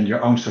only in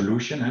your own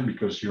solution,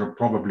 because you're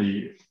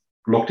probably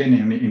locked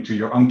into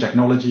your own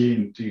technology,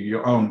 into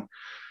your own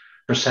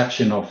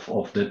perception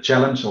of the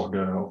challenge or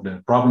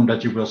the problem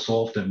that you will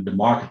solve, the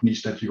market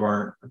needs that you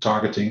are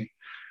targeting.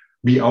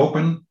 Be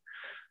open.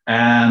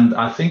 And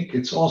I think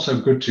it's also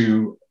good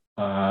to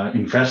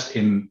invest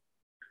in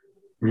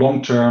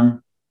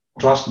long-term,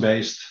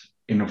 trust-based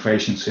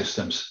innovation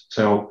systems.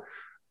 So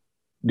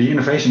the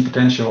innovation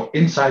potential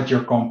inside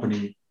your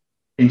company,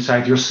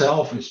 inside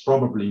yourself, is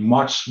probably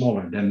much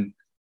smaller than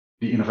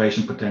the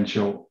innovation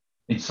potential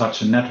in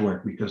such a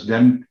network, because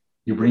then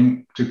you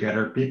bring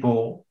together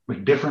people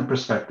with different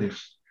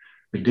perspectives,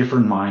 with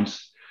different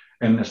minds.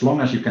 And as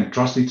long as you can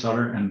trust each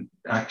other, and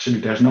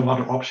actually there's no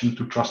other option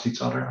to trust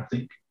each other, I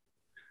think.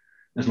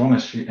 As long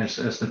as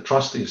the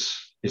trust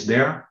is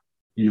there,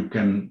 you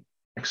can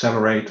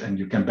accelerate and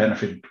you can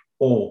benefit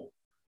all.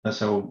 And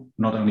so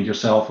not only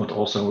yourself, but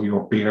also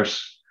your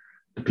peers,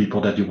 the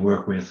people that you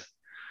work with.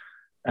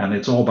 And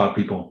it's all about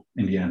people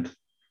in the end.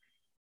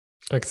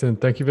 Excellent.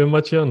 Thank you very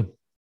much, Jan.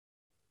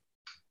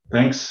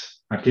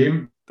 Thanks,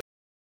 Hakim.